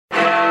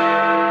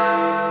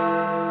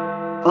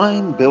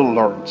I'm Bill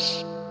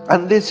Lawrence,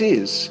 and this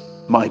is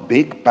My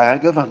Big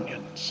Bag of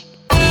Onions.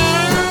 They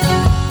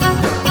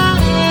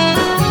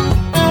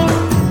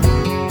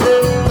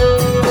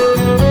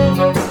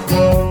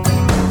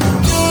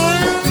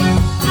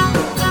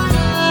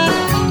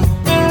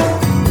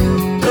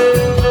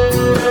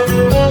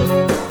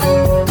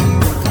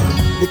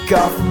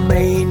got from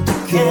Maine to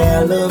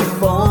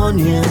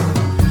California,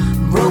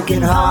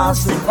 broken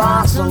hearts that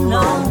pass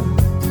unknown.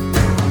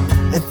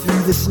 And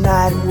through this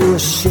night we'll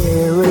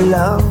share a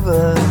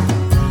lover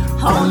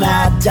on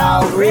that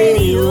dog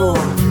radio.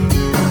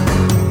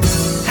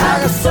 How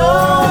can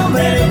so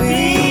many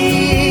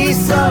be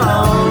so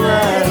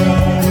lonely?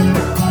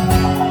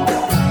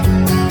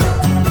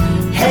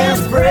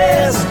 Hands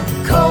pressed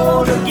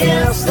cold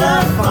against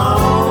the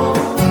phone.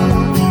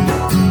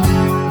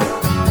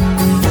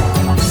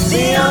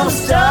 The young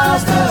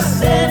stars are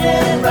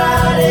standing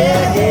right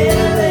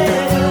ahead.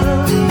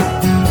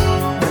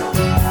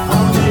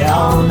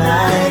 All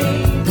night,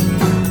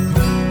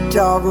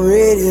 dog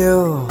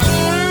radio.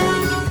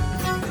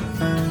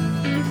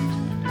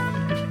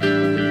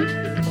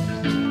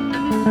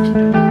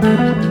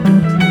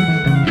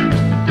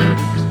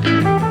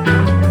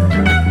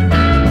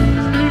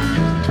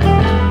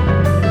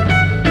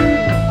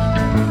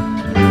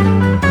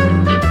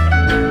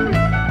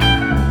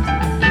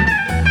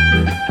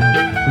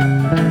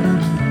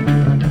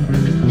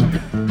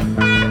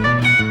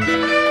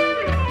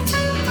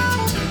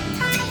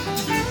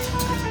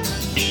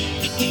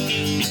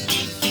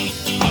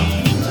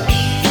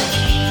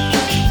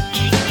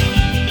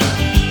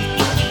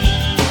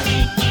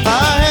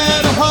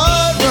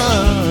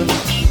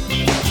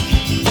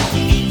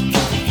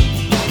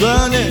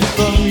 Running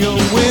from your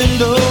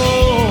window,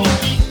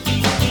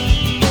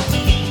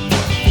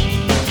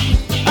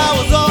 I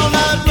was all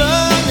night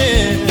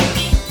running.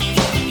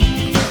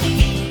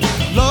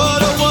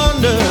 Lord, I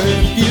wonder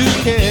if you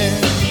can.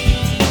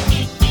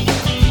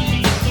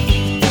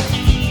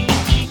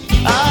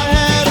 I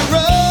had a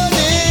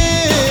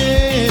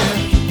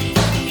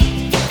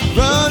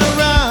run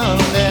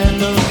around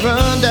and a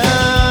run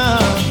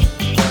down,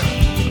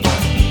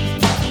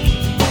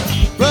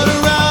 run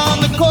around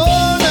the corner.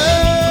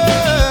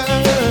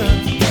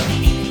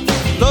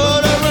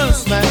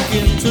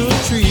 Into a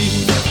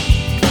tree.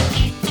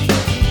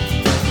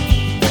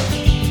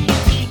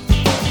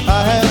 I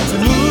had to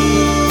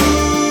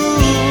move,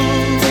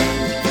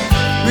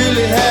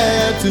 really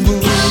had to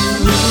move.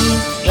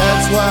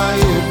 That's why,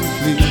 if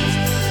you please,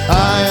 I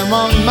am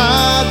on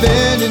my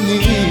bending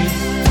knees.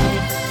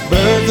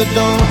 Bertha,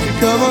 don't you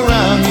come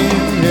around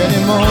here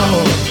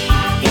anymore.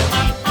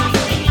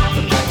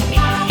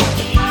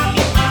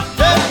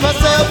 Let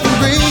myself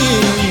breathe.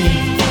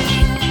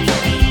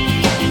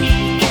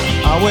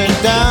 I went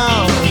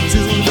down to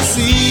the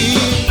sea,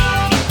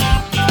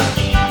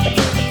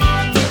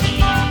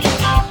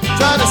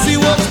 trying to see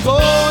what's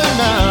going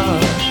on.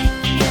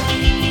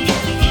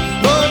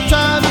 No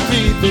time to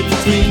read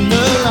between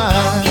the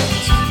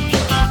lines.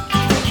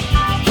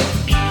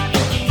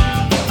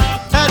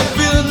 Had a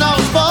feeling I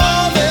was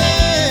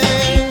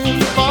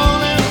falling,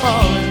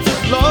 falling.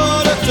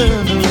 Lord, I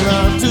turned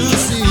around to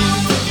see.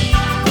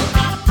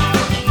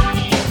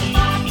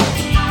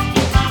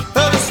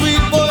 Heard a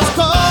sweet voice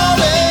calling.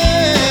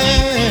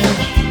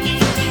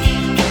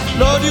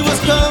 Lord, you was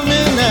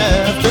coming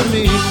after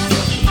me.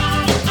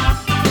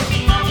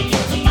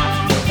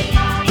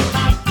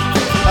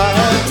 I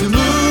had to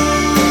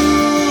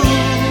move,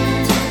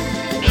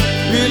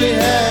 really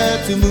had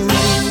to move.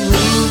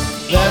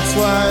 That's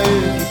why, if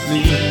you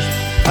please,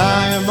 I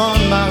am on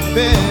my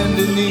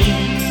bending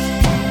knees.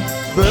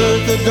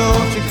 Bertha,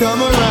 don't you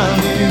come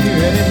around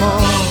here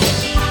anymore.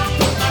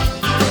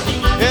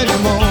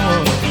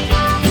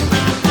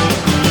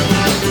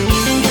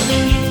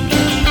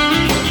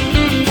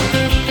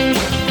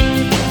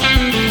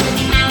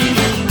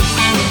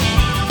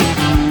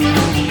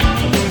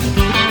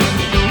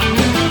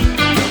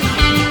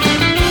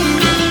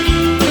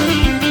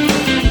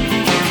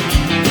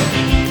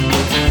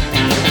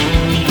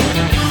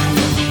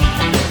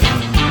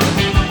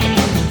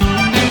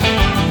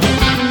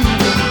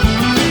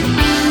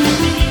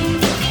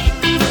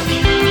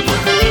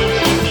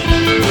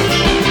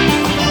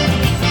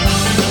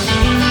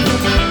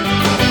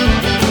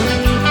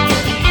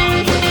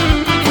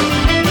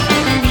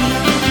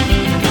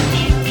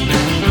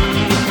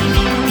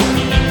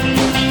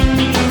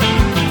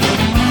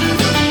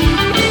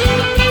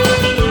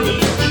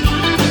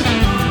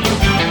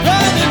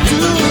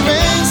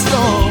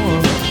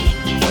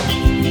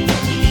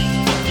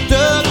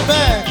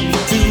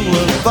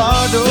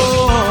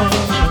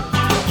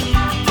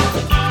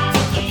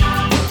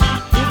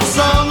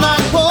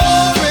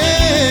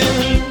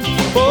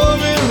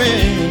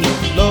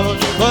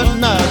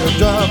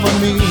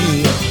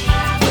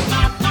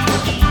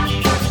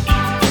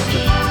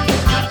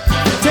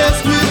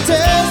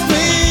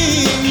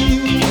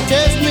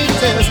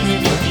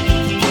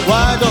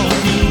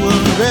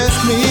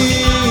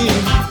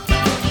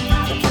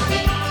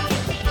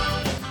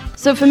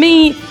 So for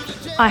me,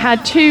 I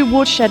had two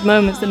watershed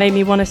moments that made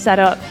me want to set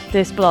up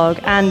this blog,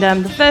 and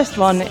the first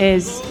one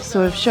is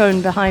sort of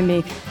shown behind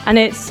me, and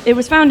it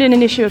was found in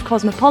an issue of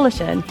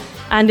Cosmopolitan,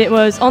 and it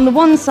was on the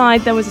one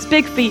side there was this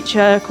big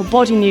feature called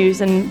Body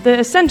News, and the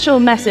essential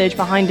message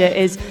behind it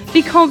is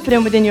be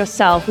confident within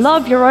yourself,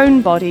 love your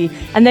own body,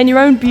 and then your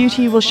own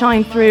beauty will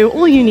shine through.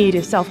 All you need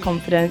is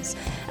self-confidence.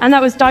 And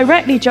that was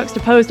directly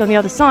juxtaposed on the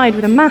other side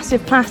with a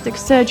massive plastic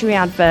surgery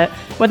advert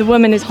where the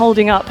woman is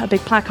holding up a big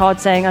placard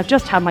saying, I've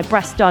just had my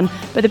breast done,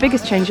 but the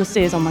biggest change you'll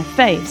see is on my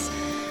face.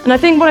 And I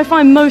think what I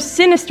find most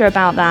sinister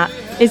about that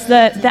is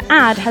that the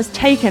ad has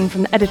taken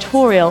from the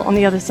editorial on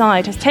the other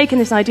side, has taken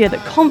this idea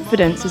that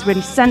confidence is really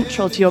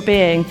central to your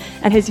being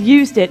and has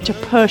used it to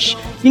push,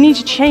 you need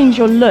to change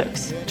your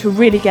looks to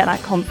really get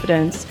that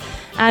confidence.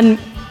 And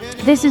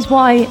this is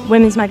why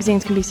women's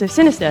magazines can be so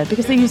sinister,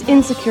 because they use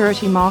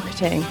insecurity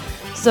marketing.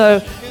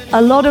 So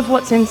a lot of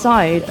what's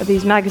inside of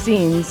these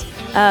magazines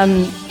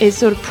is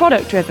sort of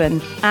product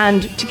driven,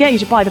 and to get you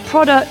to buy the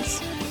products,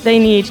 they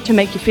need to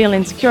make you feel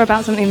insecure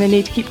about something, they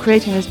need to keep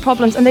creating those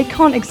problems, and they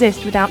can't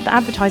exist without the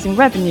advertising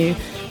revenue.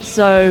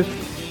 So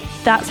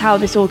that's how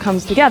this all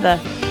comes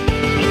together.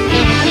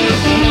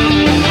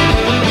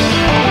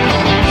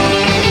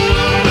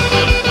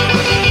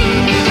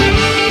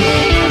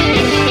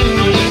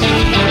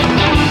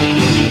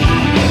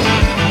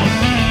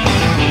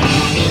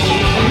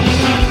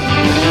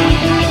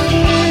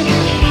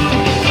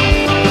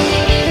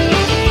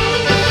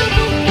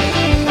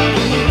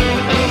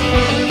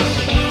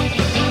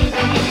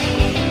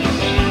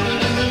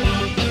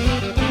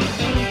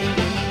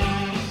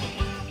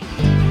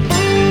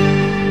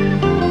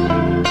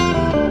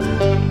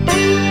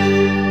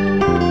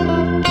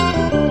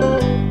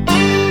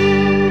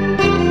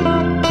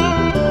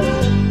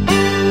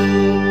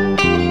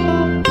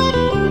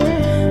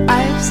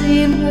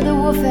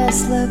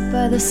 Slept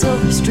by the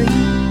silver stream.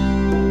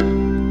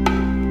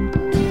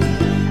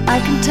 I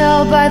can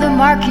tell by the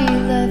mark he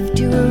left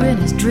you were in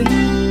his dream.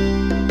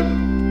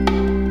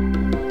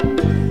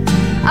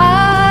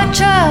 I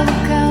travel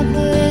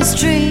countless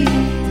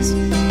trees.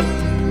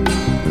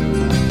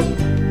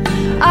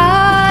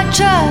 I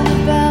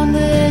travel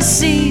boundless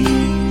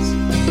seas.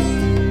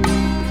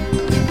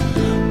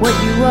 What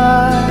you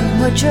are and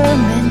what you're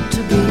meant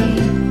to be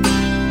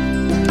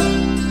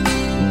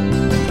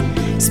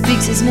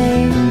speaks his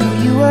name.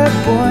 You were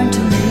born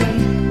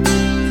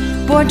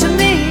to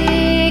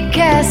me,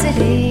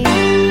 Cassidy.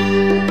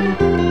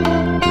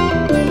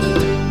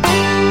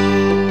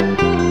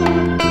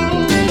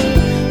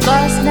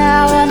 Lost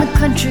now on the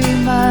country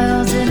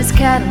miles in his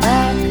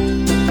Cadillac.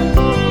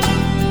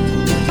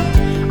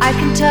 I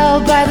can tell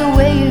by the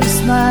way you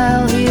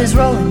smile, he is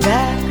rolling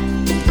back.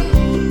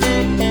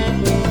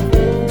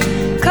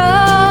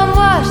 Come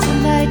wash the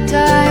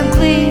nighttime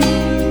clean.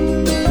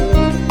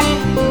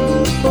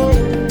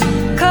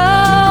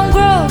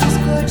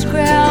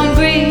 Ground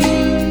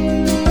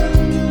green.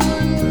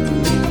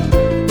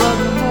 Blow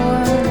the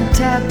horn and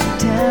tap the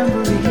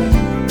tambourine.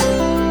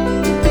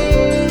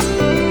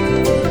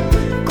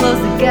 Close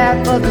the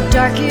gap of the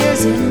dark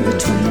years in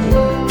between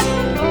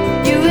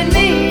you and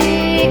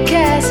me,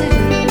 Cassidy.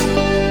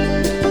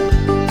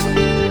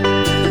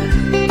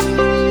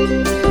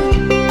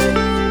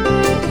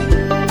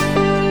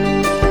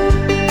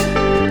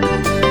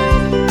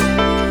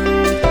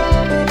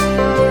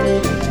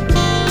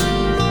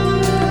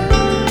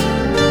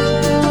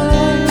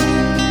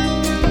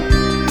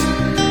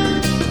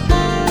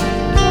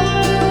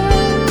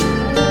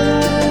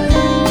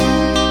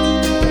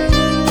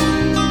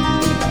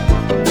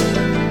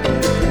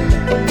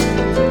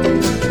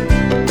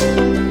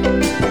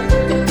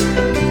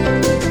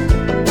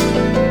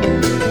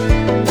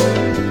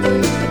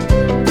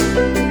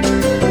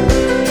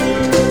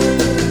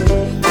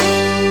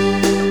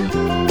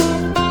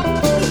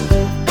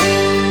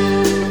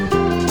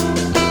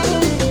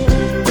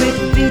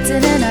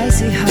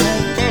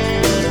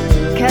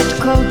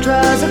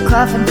 Draws a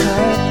coffin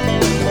cart.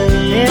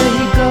 There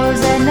he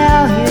goes, and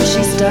now here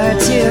she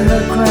starts. Hear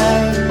her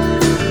cry.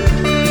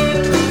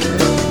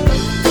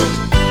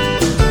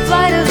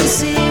 Flight of the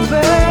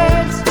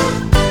seabirds,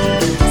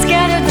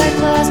 scattered like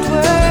lost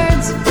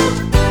words.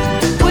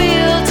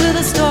 Wheel to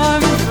the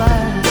storm and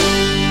fly.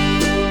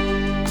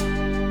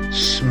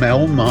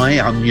 Smell my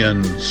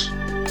onions.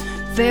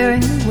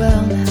 Faring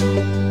well now.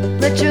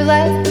 Let your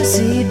life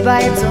proceed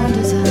by its own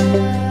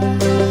design.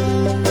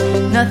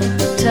 Nothing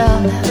to tell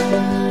now.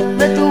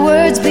 Let the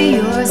words be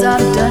yours,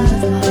 I'm done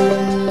with mine.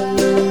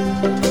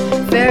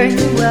 Very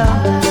well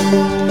now.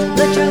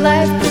 Let your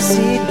life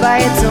proceed by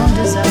its own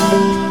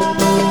design.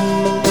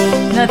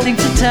 Nothing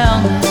to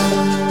tell now.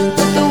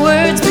 Let the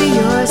words be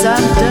yours,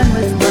 I'm done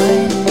with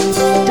mine.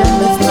 Done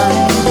with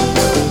mine.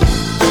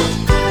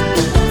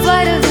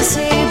 Flight of the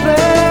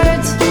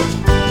seabirds,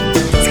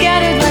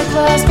 scattered like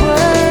lost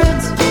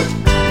words.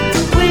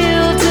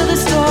 Wheel to the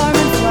storm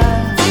and fly.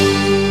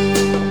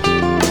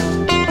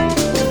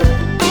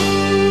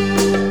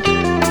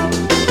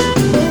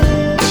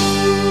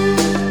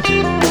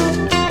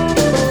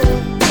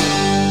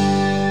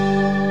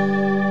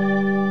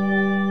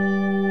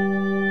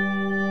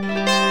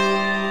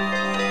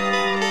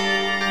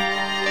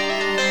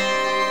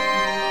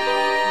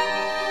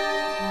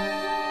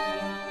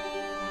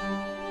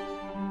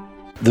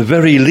 The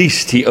very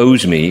least he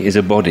owes me is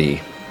a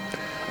body,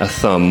 a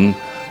thumb,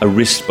 a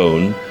wrist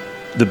bone,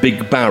 the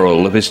big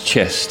barrel of his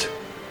chest.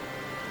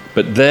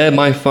 But there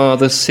my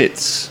father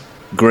sits,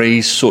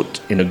 grey soot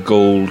in a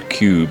gold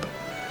cube.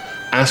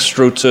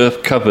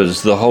 AstroTurf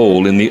covers the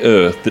hole in the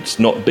earth that's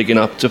not big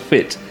enough to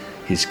fit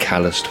his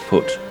calloused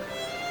foot.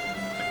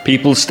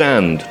 People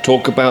stand,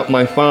 talk about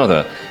my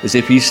father as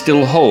if he's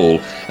still whole,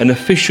 an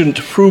efficient,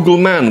 frugal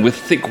man with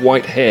thick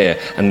white hair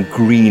and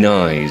green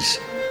eyes.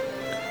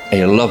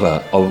 A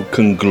lover of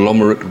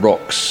conglomerate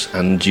rocks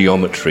and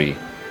geometry.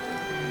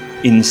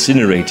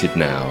 Incinerated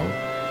now,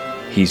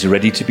 he's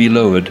ready to be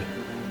lowered.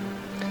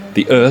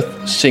 The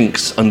earth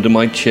sinks under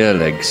my chair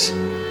legs,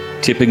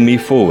 tipping me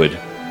forward,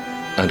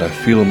 and I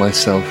feel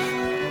myself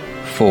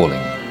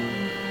falling.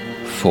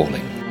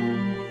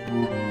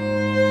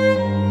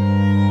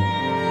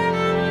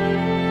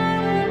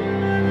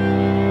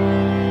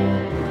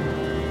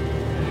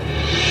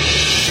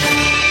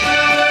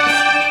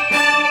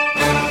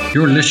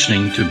 You're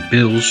listening to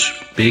Bill's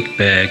Big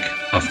Bag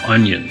of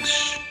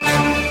Onions.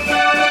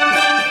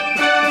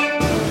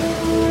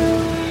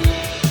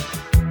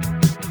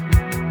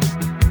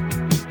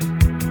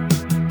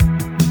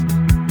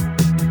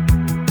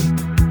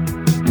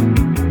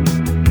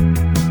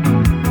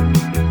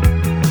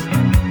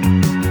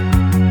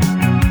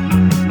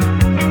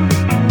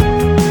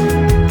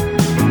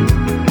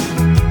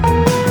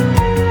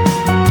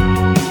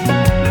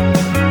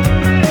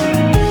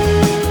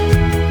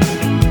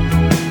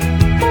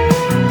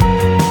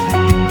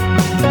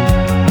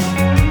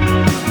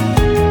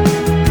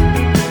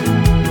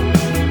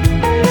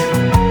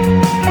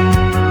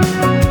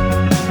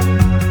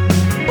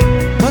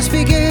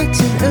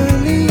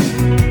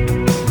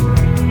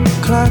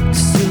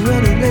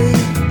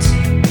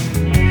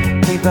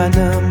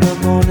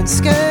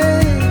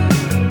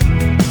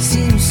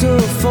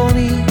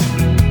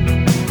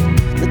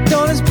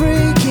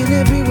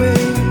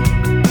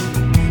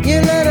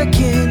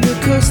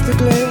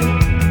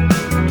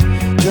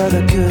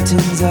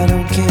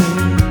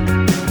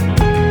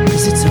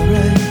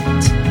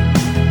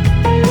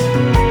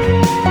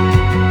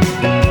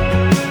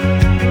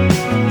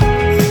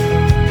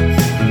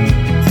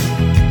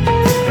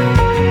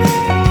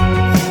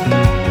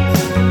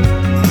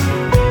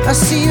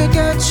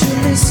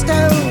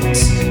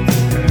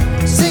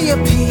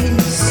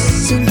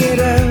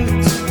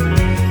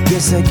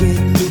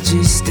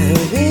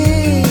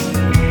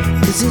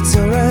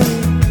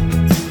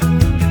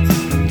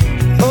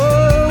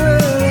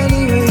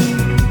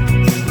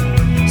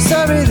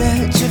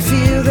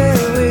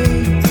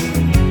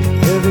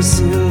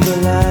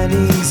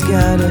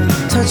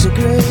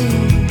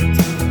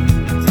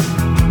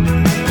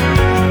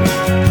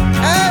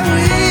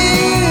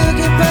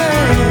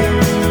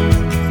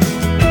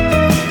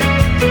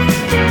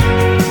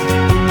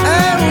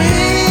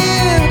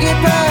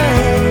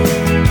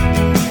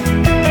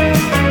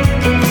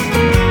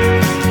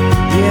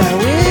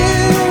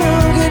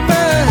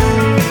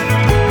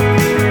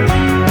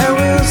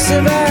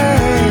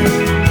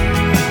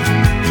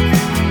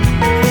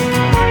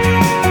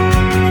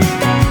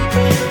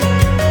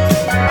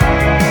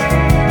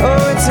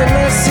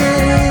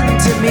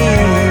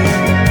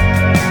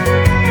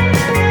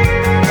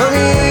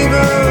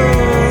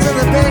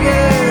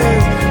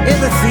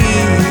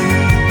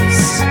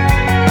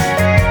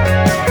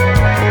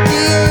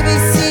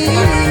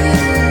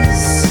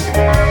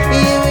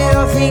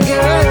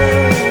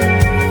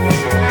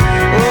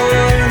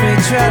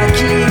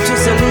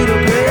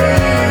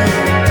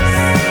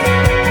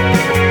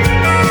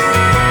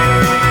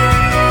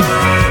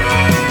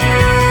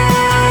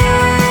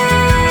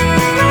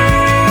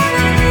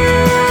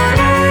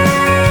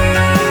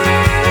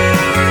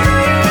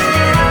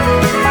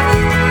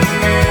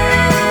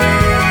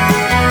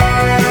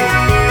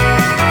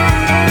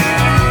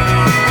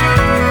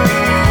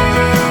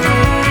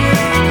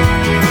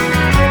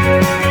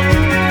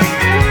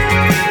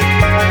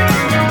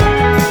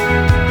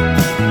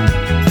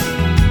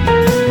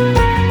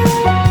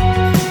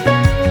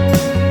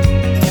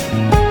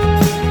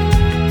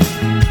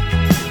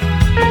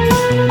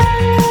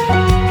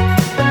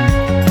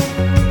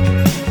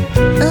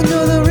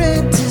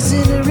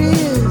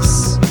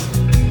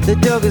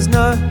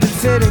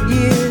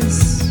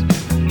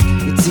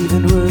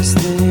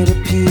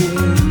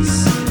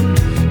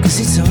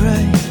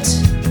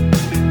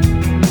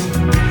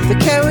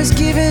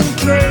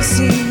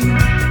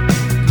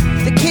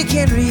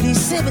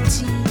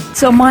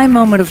 So my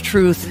moment of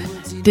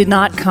truth did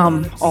not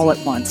come all at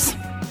once.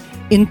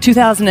 In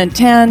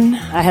 2010,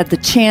 I had the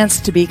chance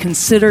to be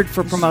considered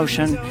for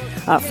promotion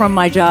from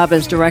my job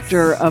as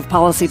Director of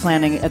Policy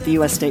Planning at the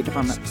U.S. State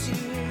Department.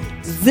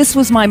 This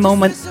was my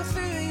moment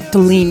to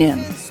lean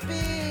in,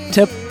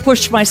 to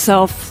push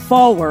myself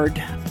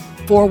forward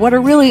for what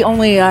are really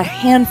only a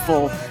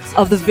handful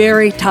of the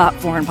very top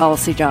foreign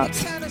policy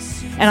jobs.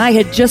 And I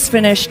had just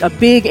finished a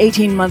big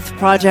 18-month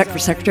project for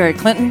Secretary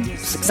Clinton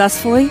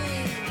successfully,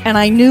 and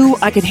I knew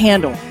I could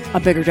handle a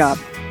bigger job.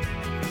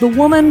 The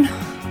woman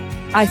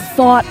I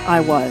thought I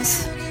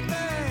was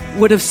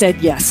would have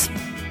said yes.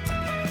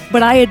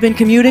 But I had been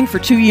commuting for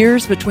 2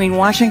 years between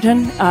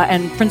Washington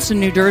and Princeton,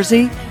 New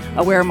Jersey,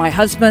 where my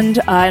husband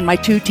and my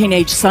 2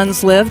 teenage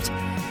sons lived,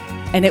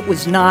 and it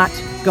was not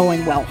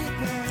going well.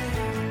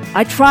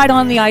 I tried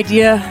on the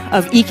idea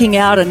of eking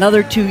out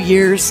another 2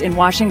 years in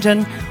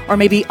Washington, or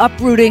maybe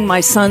uprooting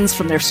my sons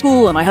from their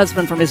school and my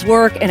husband from his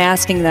work and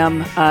asking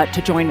them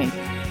to join me.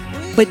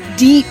 But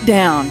deep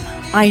down,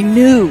 I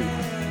knew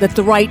that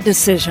the right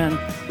decision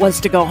was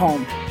to go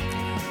home,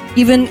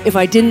 even if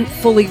I didn't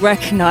fully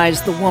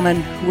recognize the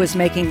woman who was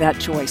making that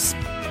choice.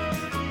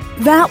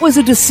 That was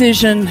a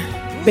decision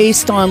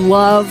based on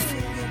love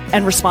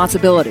and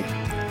responsibility.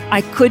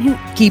 I couldn't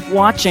keep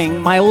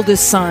watching my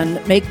oldest son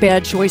make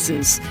bad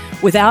choices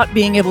without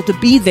being able to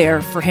be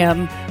there for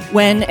him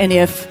when and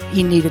if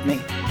he needed me.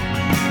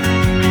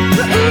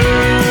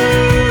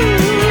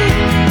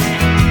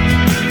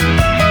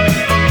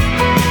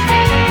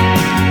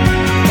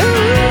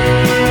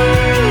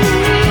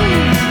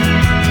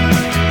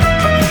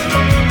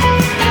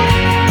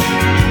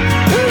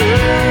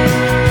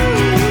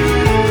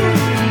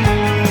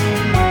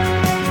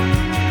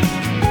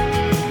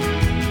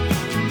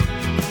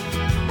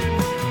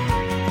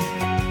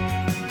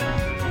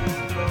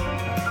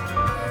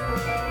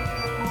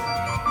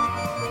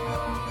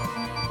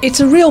 It's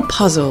a real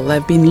puzzle. There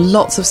have been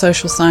lots of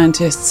social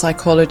scientists,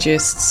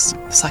 psychologists,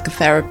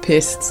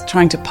 psychotherapists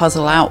trying to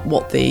puzzle out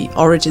what the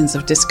origins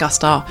of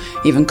disgust are,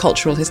 even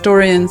cultural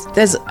historians.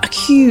 There's a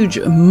huge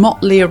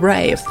motley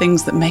array of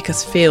things that make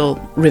us feel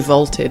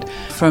revolted,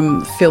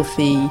 from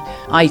filthy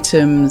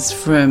items,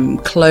 from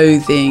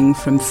clothing,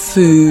 from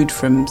food,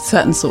 from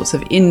certain sorts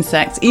of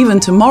insects, even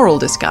to moral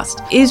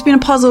disgust. It's been a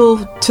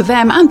puzzle to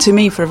them and to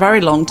me for a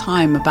very long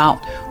time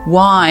about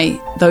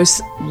why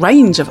those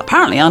range of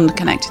apparently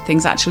unconnected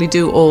things actually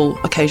do all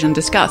occasion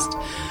disgust.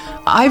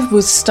 I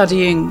was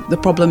studying the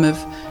problem of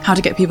how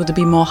to get people to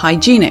be more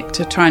hygienic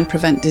to try and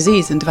prevent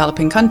disease in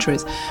developing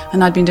countries.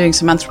 And I'd been doing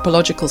some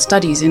anthropological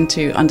studies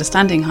into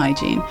understanding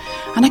hygiene.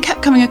 And I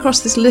kept coming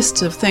across this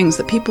list of things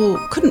that people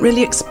couldn't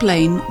really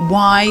explain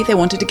why they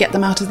wanted to get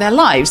them out of their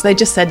lives. They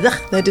just said, ugh,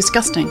 they're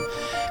disgusting.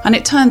 And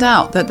it turned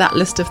out that that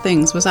list of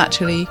things was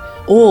actually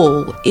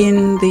all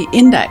in the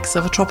index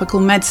of a tropical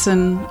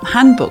medicine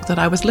handbook that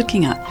I was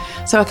looking at.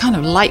 So a kind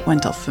of light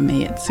went off for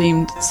me. It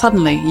seemed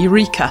suddenly,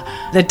 eureka,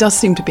 there does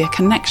seem to be a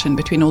connection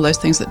between all those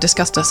things that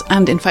disgust us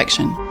and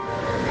infection.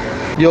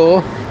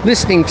 You're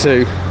listening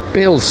to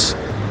Bill's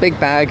Big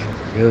Bag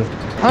of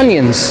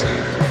Onions.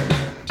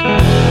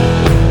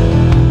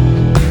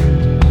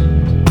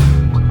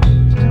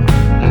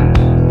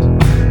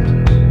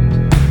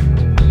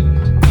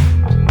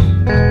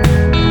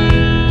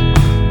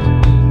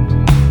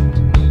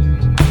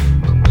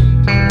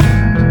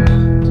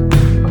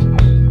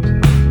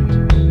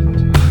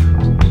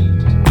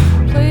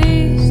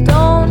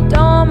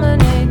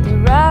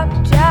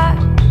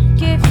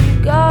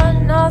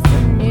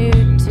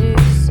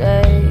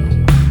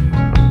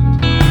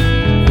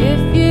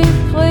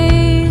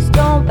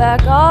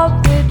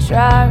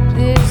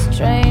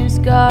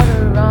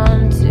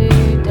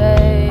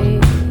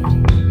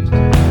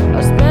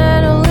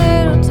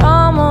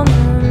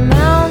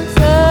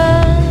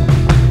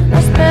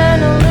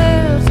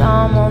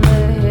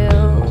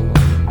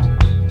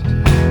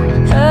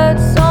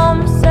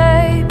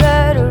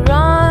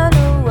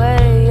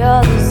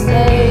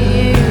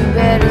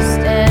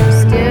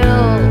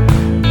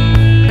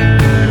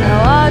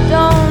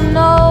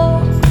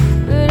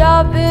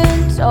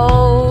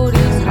 Told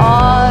it's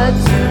hard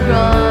to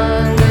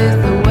run with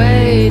the way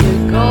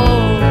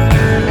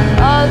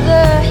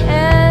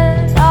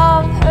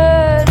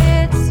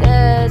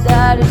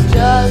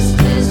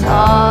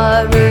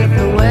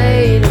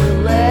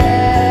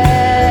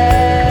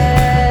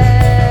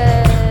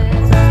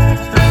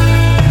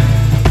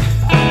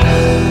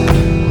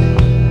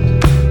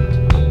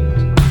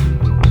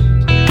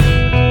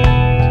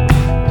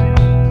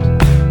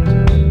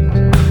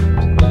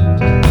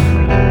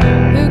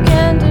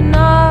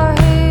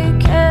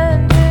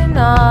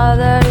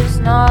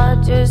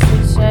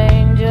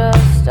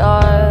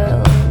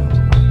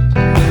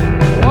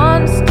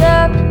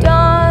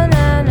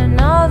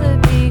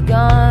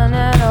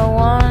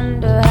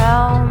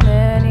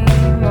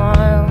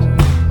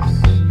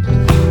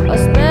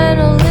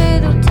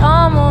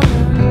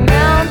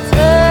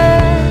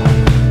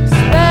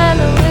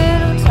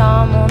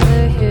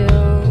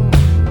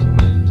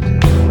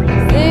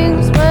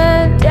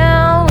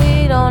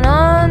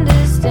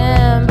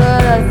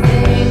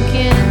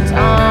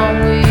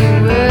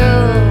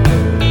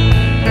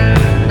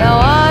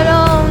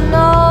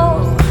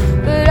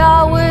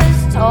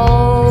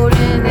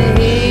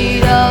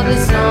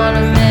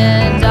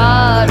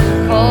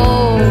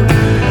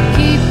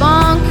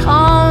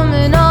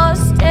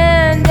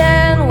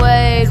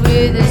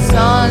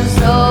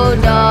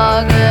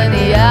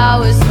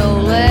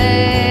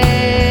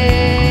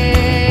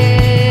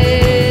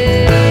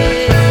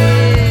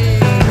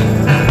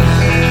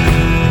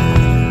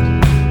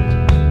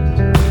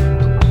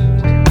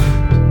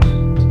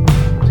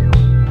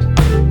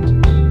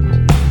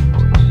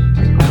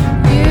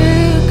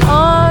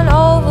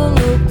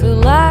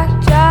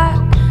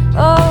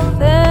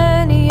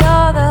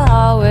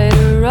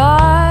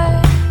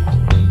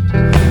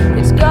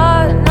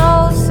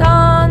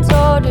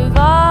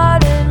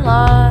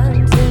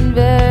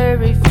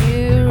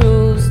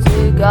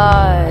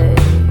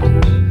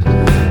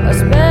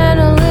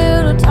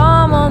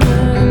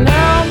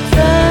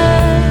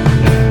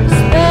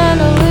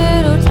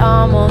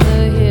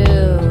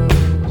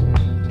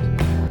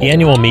The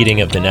annual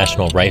meeting of the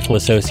National Rifle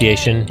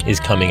Association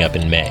is coming up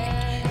in May.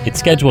 It's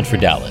scheduled for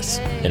Dallas,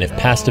 and if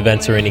past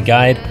events are any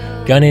guide,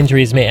 gun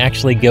injuries may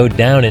actually go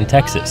down in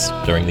Texas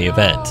during the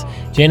event.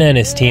 Jaina and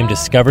his team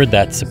discovered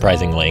that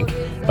surprising link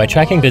by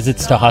tracking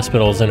visits to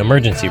hospitals and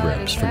emergency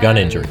rooms for gun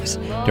injuries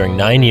during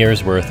 9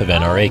 years' worth of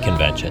NRA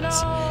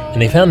conventions.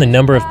 And they found the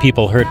number of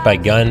people hurt by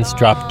guns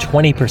dropped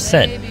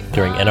 20%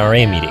 during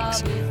NRA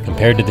meetings,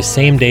 compared to the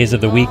same days of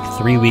the week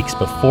 3 weeks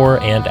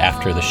before and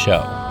after the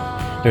show.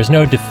 There's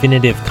no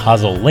definitive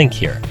causal link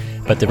here,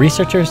 but the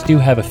researchers do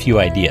have a few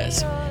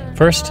ideas.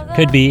 First,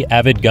 could be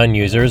avid gun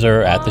users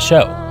are at the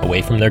show,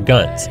 away from their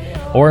guns,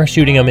 or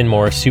shooting them in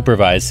more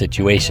supervised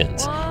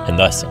situations, and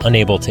thus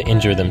unable to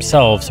injure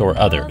themselves or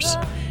others.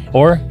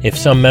 Or, if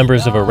some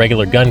members of a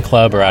regular gun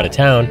club are out of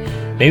town,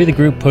 maybe the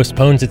group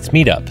postpones its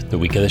meetup the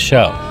week of the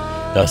show,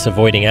 thus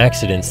avoiding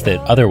accidents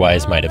that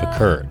otherwise might have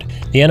occurred.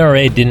 The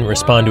NRA didn't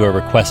respond to a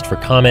request for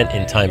comment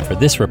in time for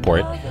this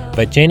report,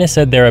 but Jaina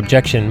said their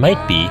objection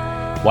might be,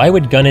 why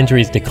would gun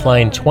injuries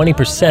decline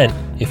 20%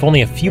 if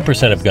only a few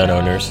percent of gun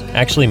owners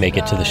actually make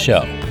it to the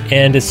show?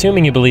 And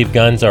assuming you believe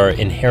guns are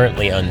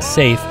inherently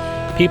unsafe,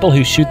 people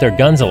who shoot their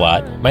guns a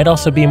lot might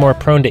also be more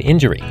prone to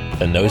injury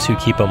than those who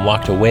keep them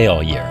locked away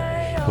all year,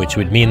 which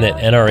would mean that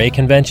NRA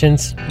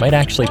conventions might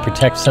actually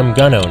protect some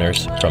gun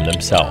owners from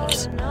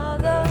themselves.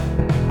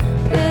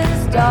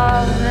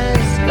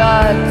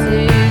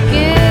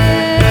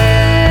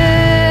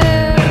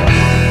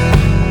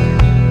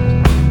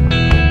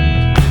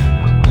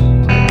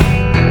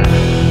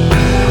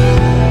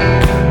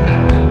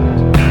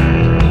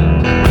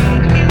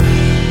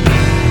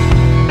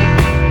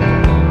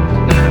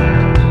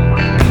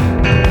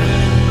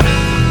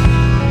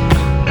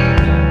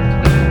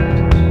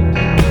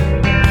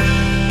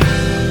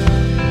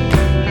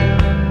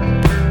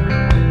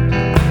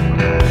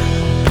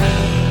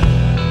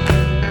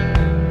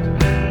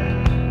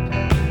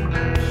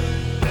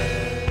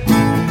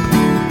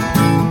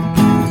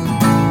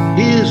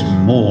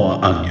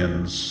 More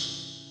onions.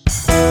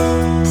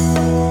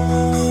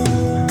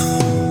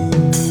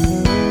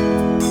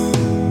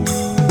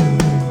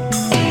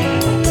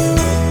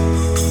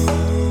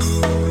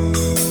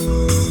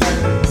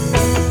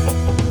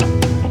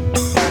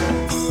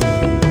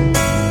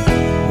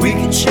 We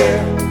can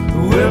share the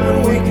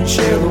women, we can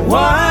share the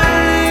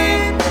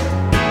wine.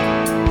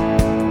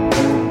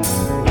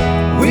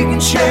 We can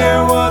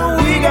share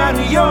what we got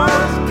in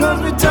yours,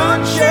 'cause we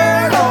done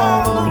shared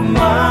all of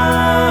mine.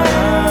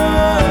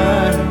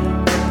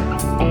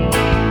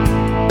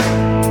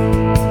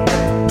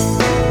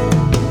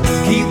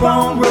 Keep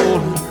on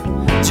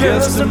rolling,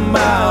 just a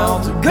mile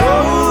to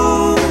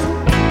go.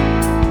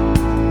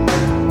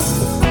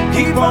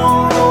 Keep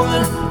on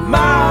rolling,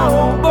 my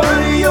old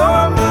buddy,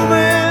 you're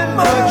moving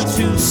much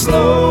too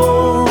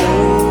slow.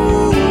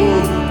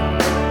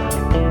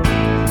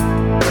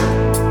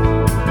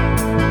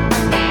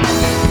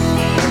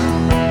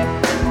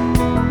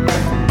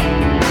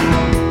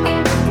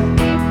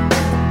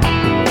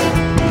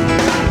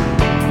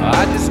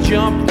 I just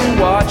jumped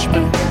the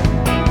watchman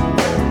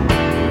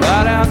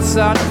right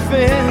outside the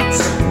fence.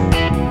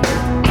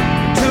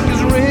 Took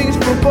his rings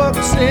for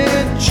bucks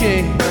and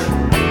change.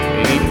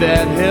 Ain't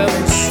that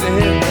heaven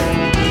sent?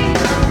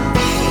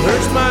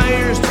 Hurts my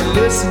ears to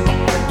listen,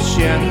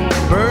 Shannon.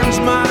 Burns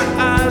my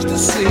eyes to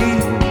see.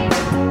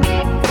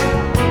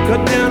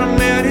 Cut down a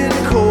man in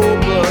cold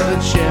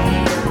blood,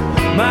 Shannon.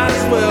 Might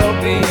as well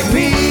be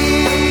me.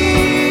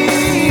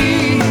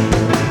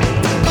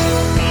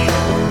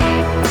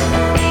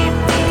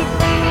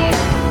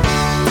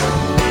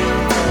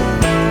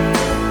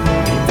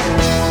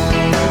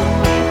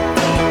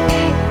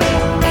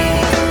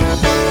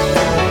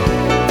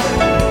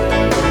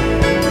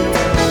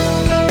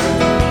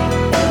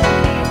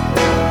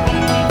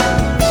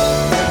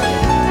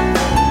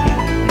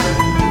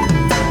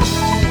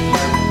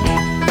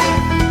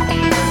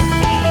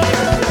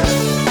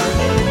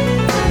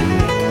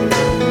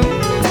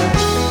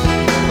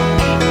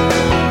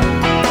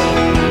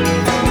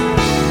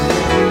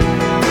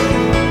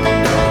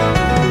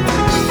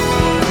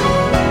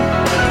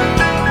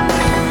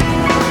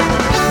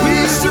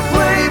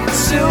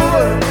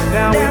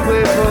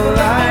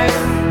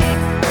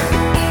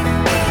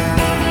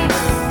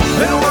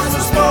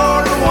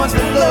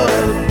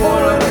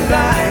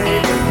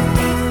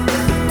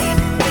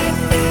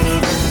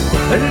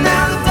 And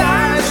now the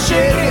die is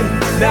shaking,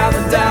 now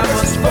the die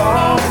must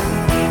fall.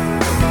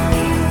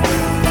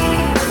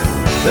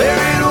 There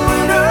ain't a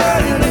winner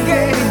in the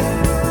game.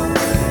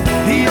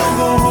 He don't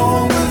go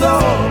home with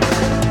all,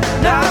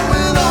 not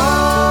with all.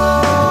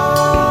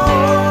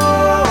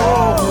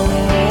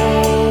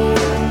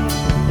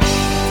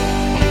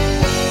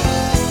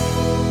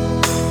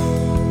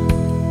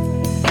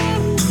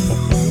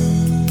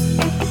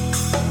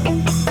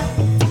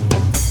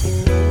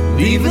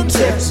 Leaving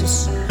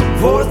Texas,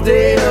 4th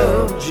day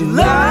of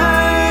July.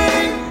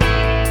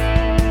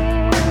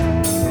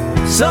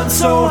 Sun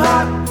so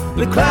hot,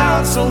 the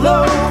clouds so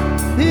low,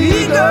 the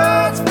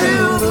eagles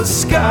fill the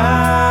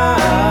sky.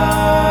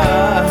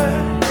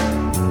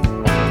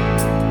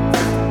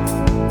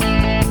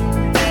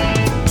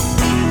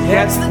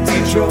 Cats the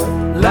Detroit,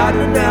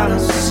 Lightning,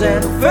 Dallas,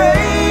 Santa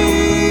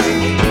Fe.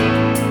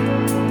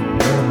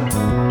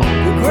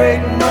 The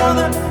Great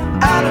Northern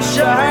out of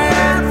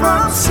Cheyenne,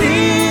 from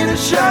sea to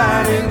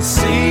shining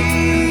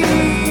sea.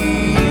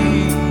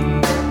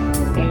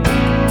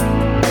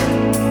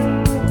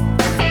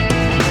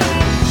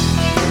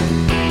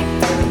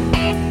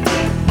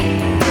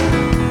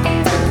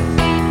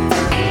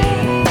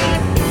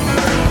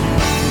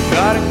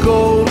 Gotta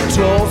go to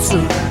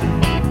Tulsa,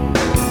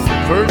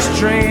 first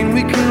train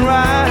we can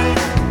ride.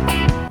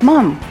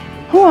 Mom,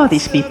 who are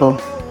these people?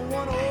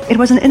 It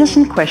was an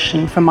innocent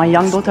question from my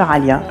young daughter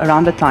Alia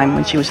around the time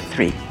when she was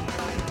 3.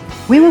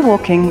 We were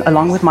walking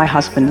along with my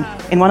husband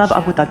in one of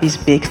Abu Dhabi's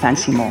big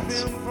fancy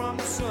malls.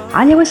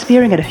 Alia was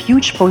peering at a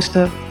huge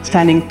poster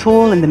standing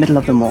tall in the middle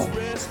of the mall.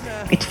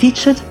 It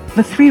featured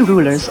the 3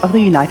 rulers of the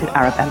United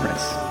Arab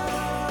Emirates.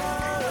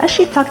 As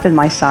she tugged at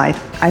my side,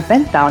 I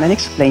bent down and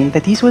explained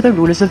that these were the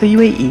rulers of the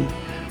UAE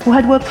who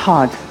had worked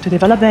hard to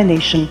develop their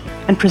nation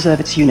and preserve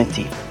its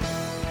unity.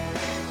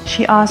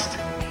 She asked,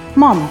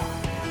 Mom,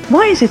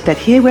 why is it that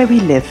here where we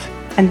live,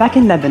 and back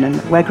in Lebanon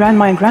where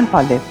Grandma and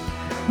Grandpa live,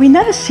 we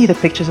never see the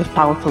pictures of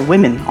powerful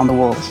women on the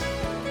walls?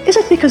 Is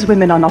it because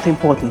women are not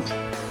important?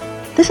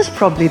 This is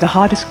probably the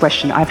hardest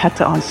question I've had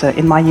to answer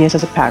in my years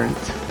as a parent,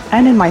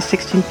 and in my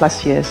 16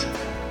 plus years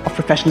of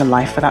professional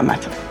life for that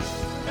matter.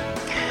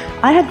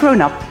 I had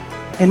grown up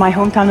in my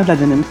hometown of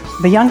Lebanon,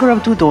 the younger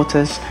of 2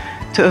 daughters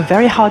to a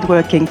very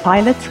hard-working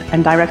pilot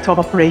and director of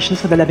operations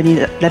for the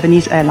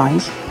Lebanese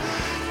Airlines,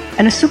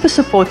 and a super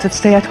supportive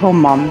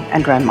stay-at-home mom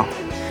and grandma.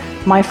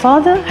 My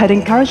father had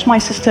encouraged my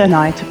sister and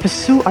I to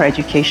pursue our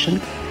education,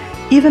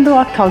 even though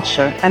our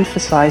culture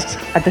emphasized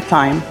at the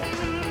time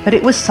that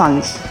it was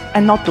sons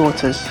and not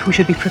daughters who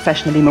should be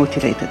professionally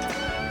motivated.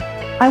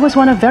 I was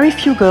one of very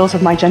few girls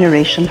of my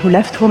generation who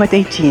left home at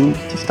 18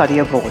 to study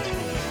abroad.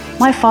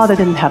 My father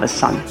didn't have a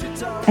son,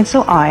 and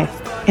so I,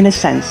 in a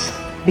sense,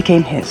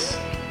 became his.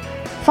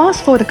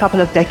 Fast forward a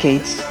couple of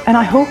decades, and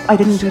I hope I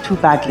didn't do too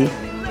badly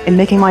in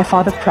making my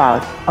father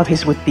proud of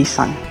his would-be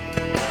son.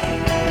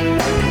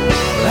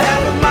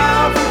 Half a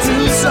mile from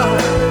Tucson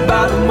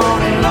by the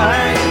morning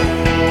light.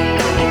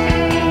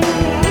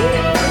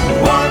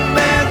 One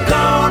man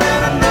gone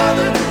and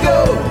another to go.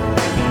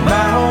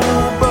 My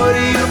old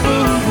buddy a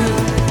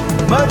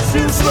moving much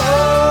too slow.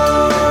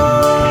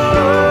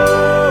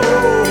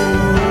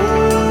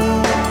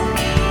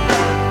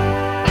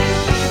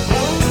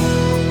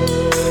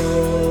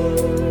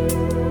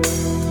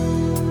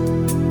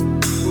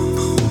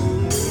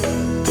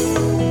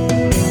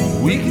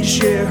 We can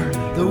share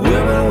the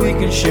women, we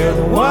can share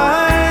the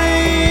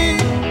wine.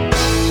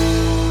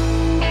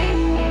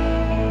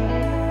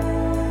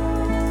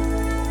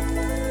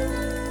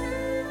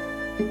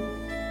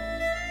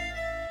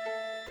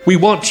 We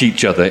watch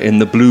each other in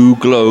the blue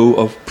glow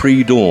of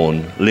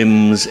pre-dawn,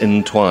 limbs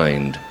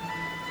entwined.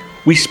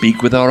 We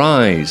speak with our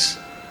eyes.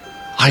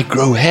 I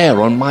grow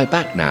hair on my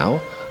back now,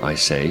 I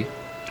say.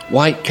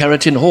 White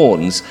keratin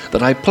horns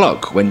that I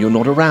pluck when you're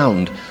not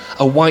around.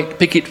 A white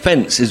picket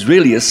fence is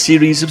really a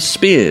series of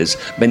spears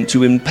meant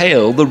to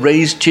impale the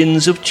raised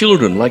chins of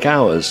children like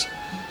ours.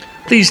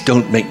 Please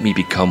don't make me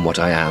become what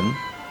I am.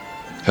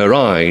 Her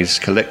eyes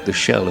collect the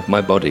shell of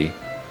my body.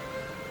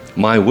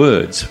 My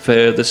words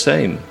fare the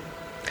same.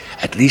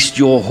 At least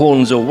your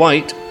horns are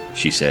white,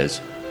 she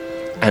says.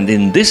 And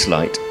in this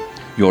light,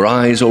 your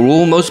eyes are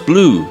almost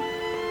blue.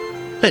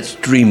 Let's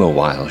dream a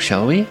while,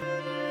 shall we?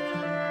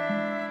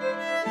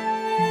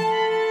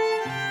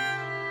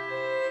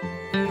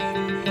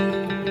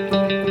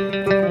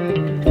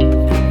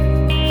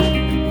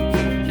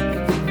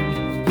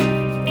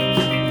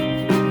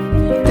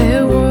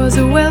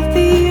 A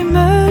wealthy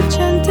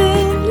merchant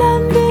in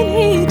London,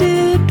 he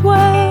did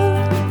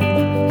dwell.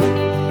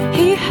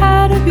 He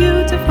had a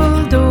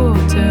beautiful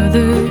daughter,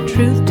 the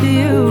truth to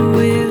you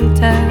will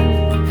tell.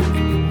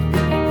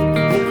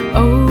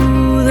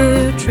 Oh,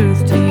 the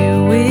truth to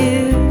you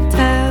will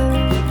tell.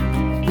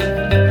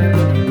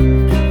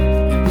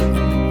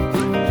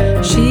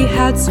 She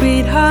had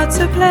sweethearts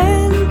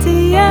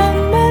aplenty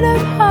and men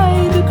of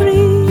high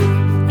degree,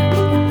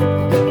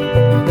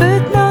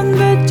 but none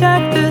but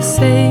Jack the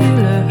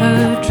sailor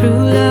her true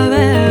love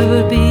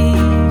ever be.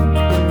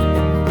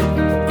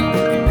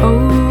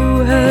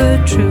 Oh,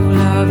 her true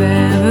love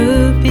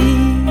ever be.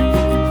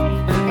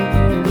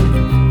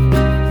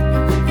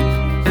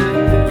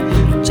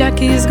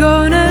 Jackie's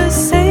gone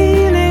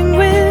a-sailing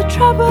with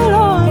trouble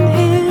on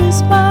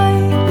his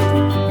mind.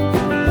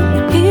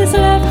 He's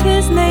left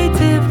his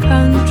native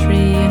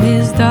country and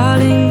his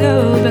darling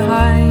girl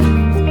behind.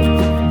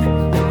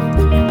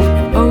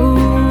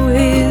 Oh,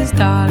 his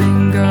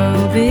darling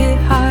girl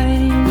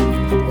behind.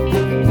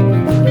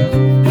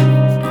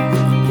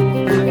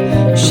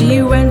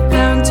 She went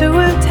down to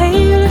a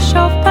tailor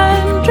shop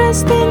and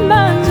dressed in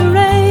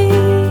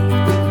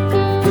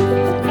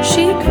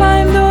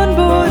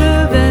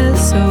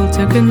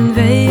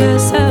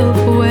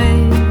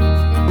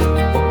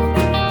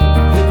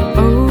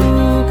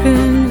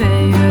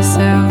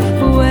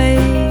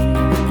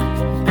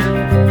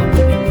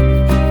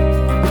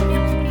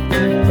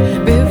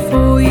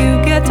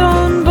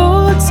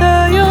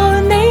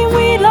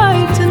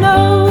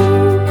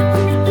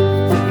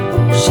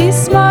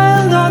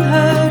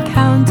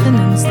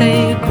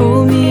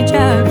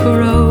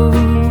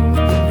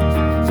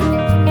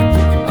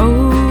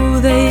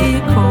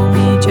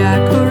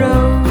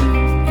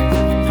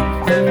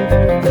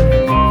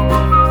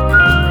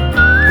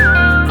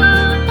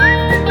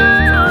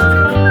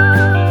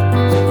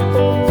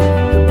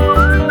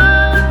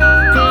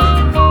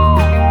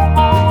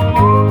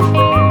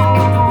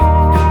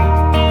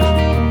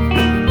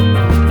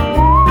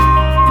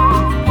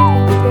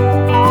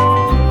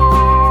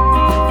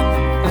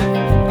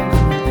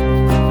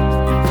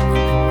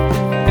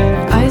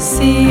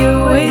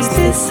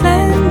is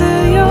slender,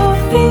 your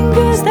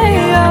fingers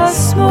they are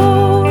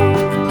small,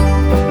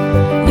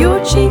 your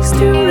cheeks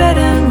too red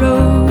and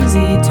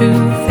rosy to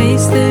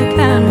face the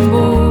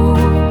cannonball.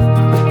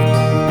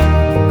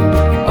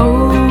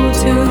 Oh,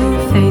 to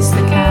face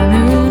the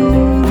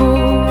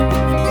cannonball.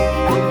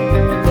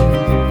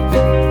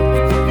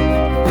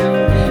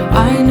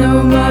 I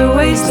know my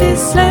waist is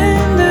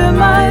slender,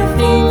 my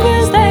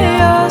fingers they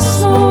are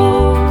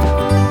small,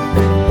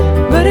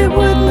 but it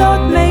would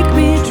not make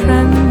me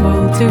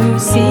tremble to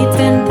see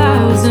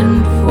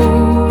 10,000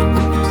 fall.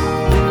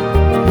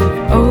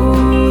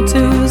 Oh,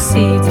 to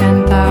see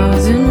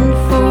 10,000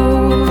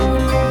 fall.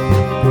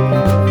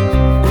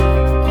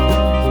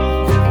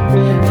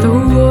 The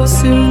war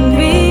soon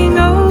being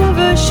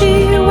over, she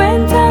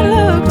went and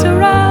looked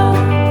around.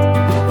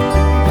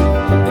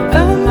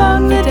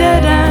 Among the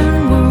dead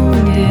and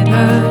wounded,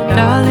 her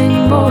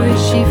darling boy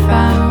she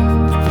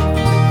found.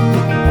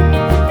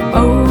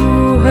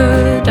 Oh,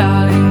 her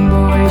darling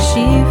boy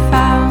she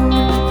found.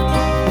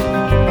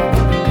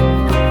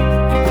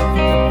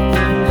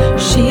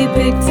 She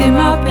picked him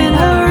up in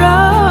her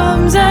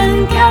arms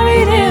and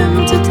carried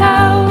him to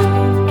town.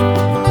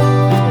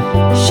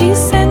 She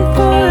sent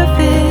for a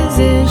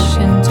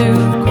physician to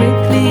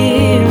quickly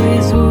heal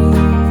his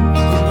wounds.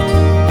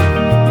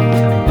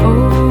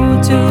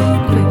 Oh, to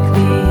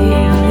quickly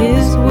heal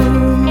his wounds.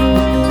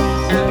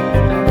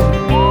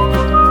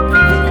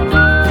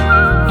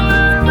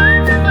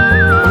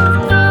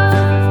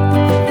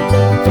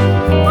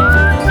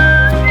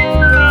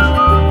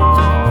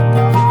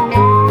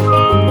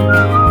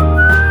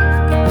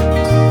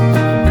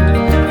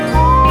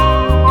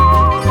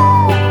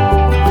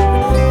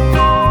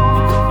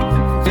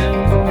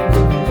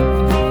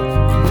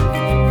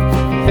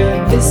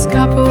 This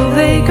couple,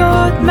 they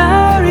got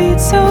married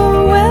so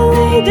well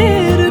they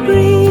did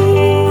agree.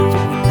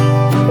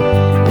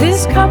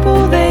 This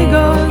couple, they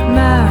got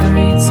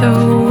married, so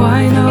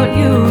why not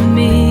you and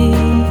me?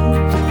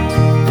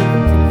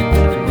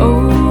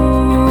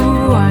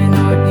 Oh, why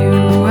not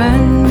you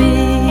and me?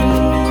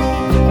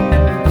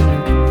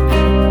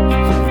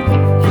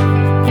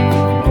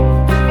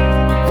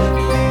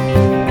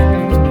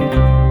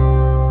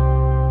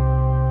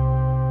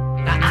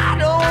 I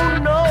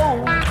don't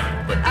know,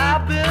 but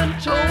I've been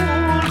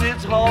told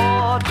it's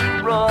hard to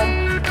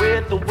run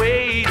with the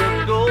weight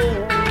of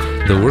gold.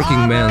 The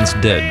Working Man's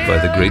Dead by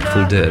the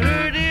Grateful Dead,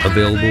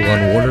 available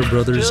on Warner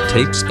Brothers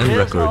Tapes and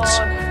Records.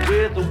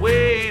 With the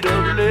weight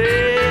of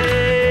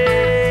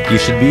lead. You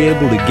should be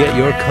able to get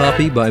your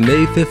copy by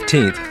May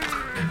 15th.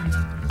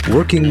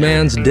 Working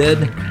Man's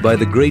Dead by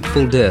the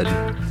Grateful Dead.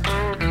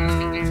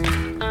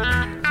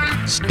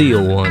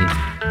 Steal one.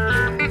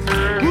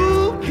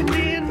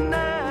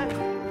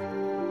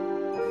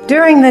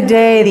 During the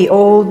day, the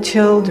old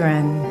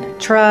children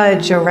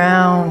trudge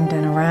around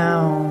and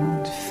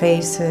around,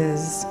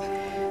 faces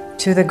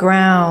to the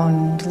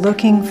ground,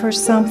 looking for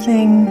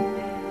something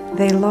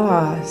they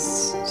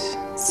lost.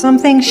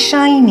 Something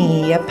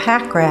shiny, a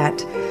pack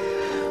rat,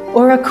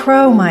 or a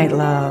crow might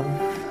love.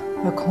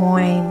 A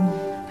coin,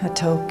 a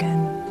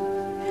token,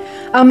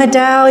 a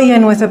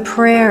medallion with a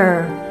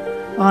prayer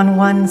on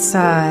one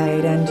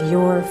side and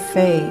your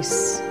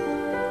face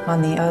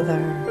on the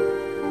other.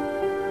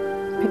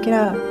 Pick it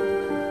up.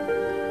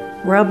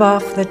 Rub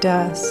off the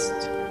dust.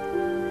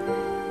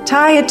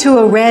 Tie it to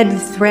a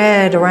red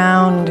thread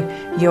around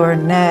your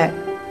neck.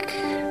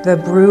 The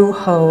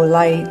Brujo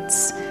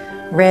lights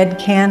red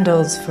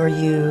candles for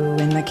you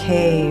in the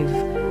cave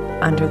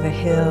under the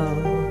hill.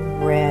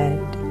 Red,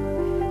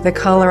 the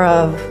color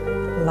of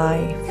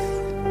life.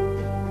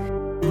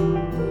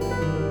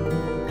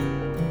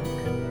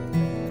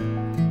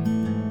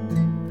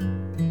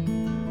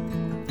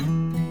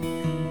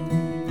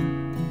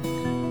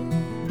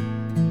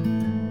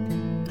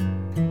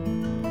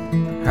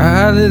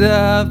 I lit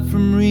out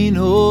from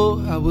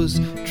Reno, I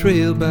was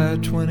trailed by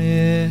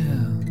 20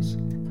 hounds.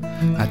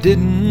 I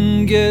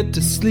didn't get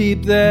to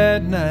sleep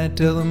that night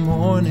till the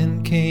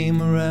morning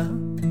came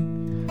around.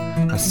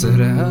 I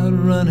set out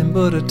running,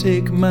 but I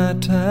take my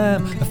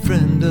time. A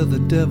friend of the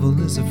devil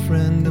is a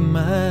friend of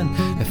mine.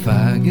 If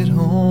I get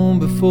home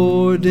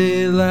before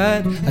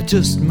daylight, I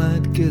just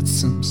might get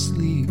some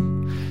sleep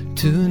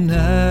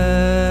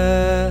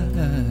tonight.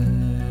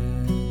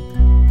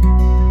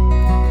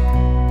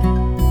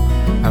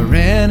 I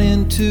ran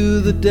into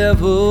the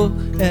devil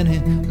and he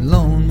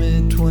loaned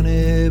me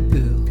 20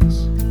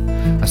 bills.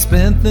 I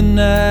spent the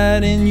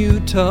night in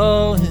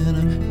Utah in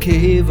a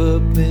cave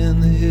up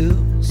in the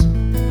hills.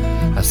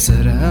 I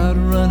set out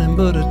running,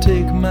 but I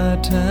take my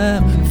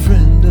time. A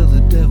friend of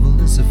the devil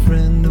is a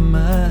friend of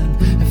mine.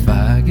 If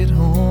I get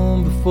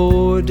home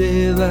before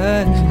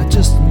daylight, I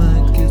just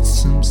might get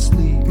some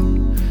sleep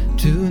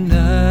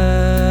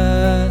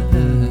tonight.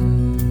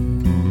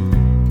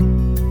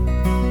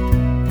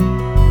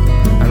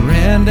 I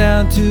ran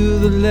down to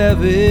the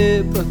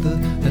levee, but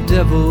the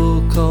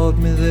devil called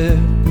me there.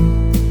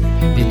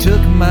 He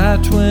took my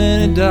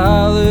 $20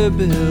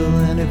 bill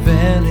and it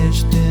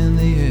vanished in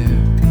the air.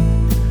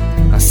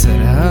 I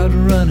set out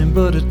running,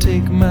 but I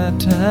take my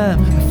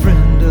time. A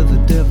friend of the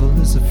devil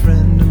is a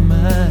friend of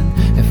mine.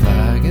 If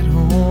I get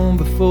home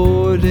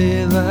before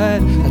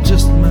daylight, I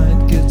just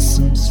might get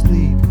some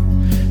sleep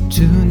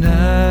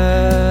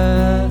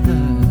tonight.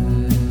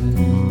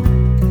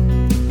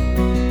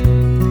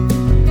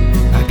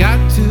 I got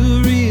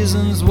 2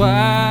 reasons why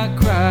I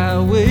cry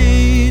away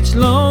each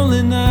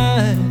lonely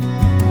night.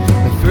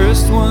 The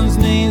first one's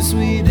named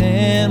Sweet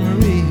Anne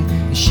Marie,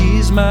 and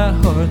she's my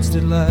heart's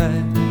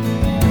delight.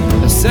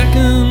 The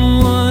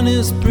second one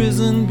is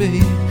Prison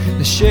Babe,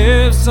 the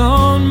sheriff's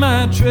on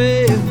my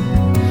trail,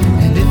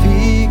 and if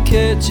he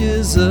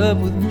catches up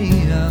with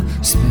me, I'll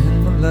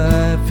spend my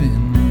life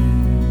in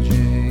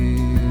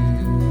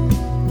jail.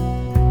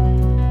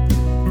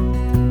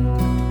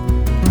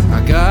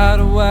 I got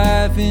a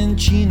wife in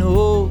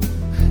Chino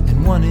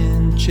and one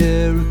in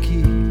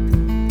Cherokee.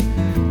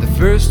 The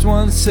first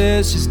one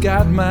says she's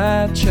got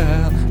my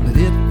child, but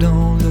it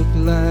don't look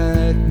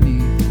like me.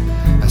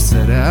 I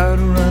set out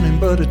running,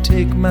 but I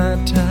take my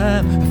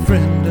time. A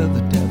friend of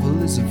the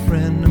devil is a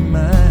friend of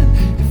mine.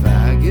 If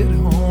I get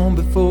home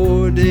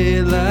before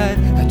daylight,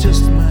 I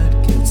just might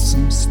get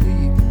some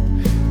sleep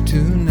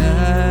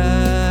tonight.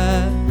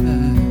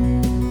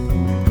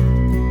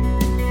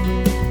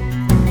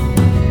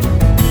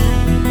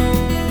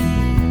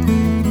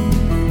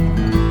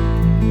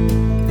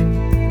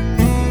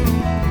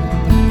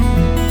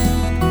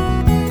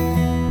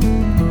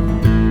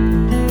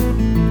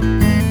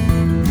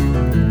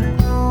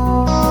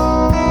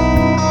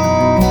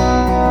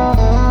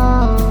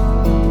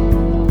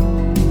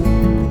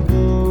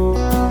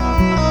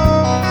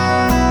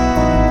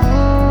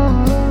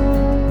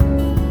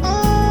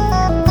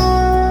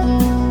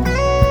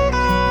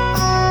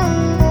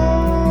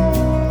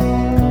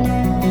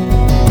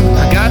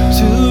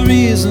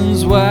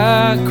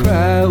 Why I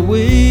cry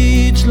away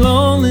each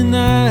lonely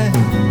night.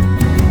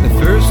 The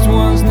first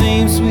one's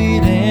named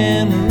Sweet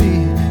Anne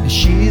Marie, and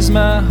she's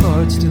my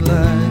heart's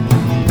delight.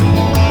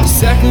 The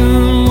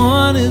second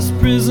one is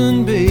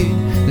Prison Babe,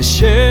 the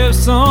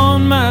sheriff's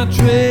on my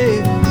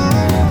trail,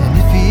 and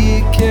if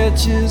he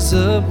catches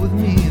up with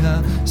me,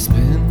 I'll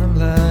spend my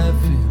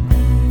life in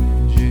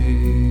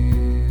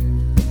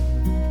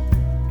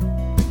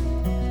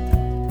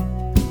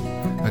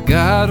jail. I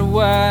got a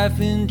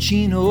wife in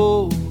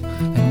Chino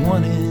and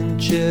one in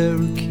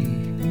Cherokee.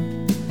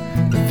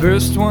 The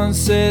first one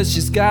says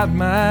she's got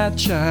my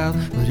child,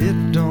 but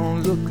it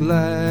don't look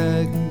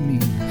like me.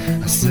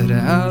 I set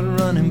out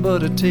running,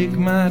 but I take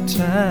my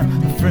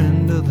time. A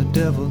friend of the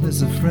devil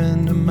is a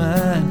friend of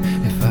mine.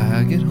 If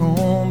I get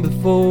home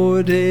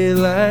before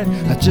daylight,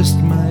 I just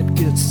might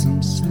get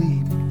some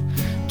sleep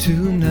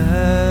tonight.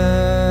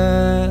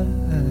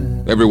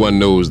 Everyone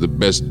knows the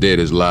best dead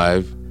is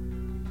live.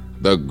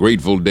 The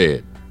Grateful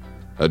Dead.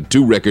 A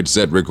 2-record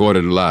set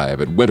recorded live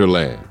at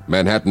Winterland,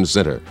 Manhattan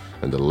Center,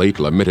 and the late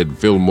lamented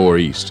Fillmore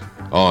East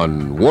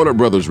on Warner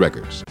Brothers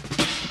Records.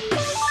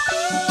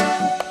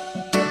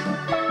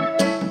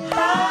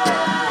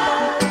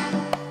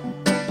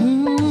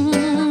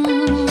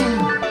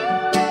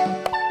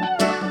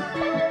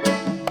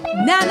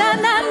 Na na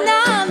na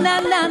na na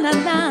na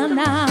na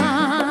na.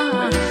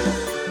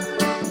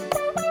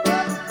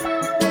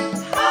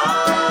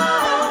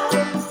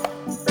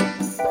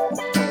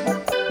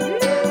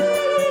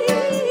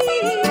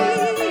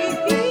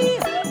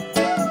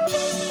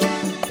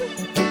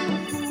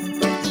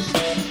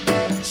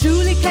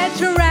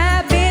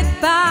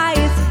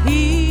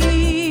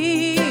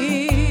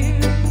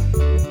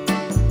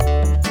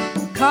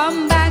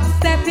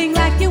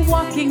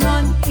 Walking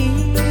on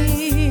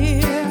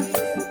air.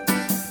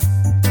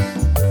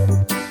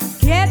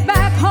 Get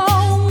back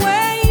home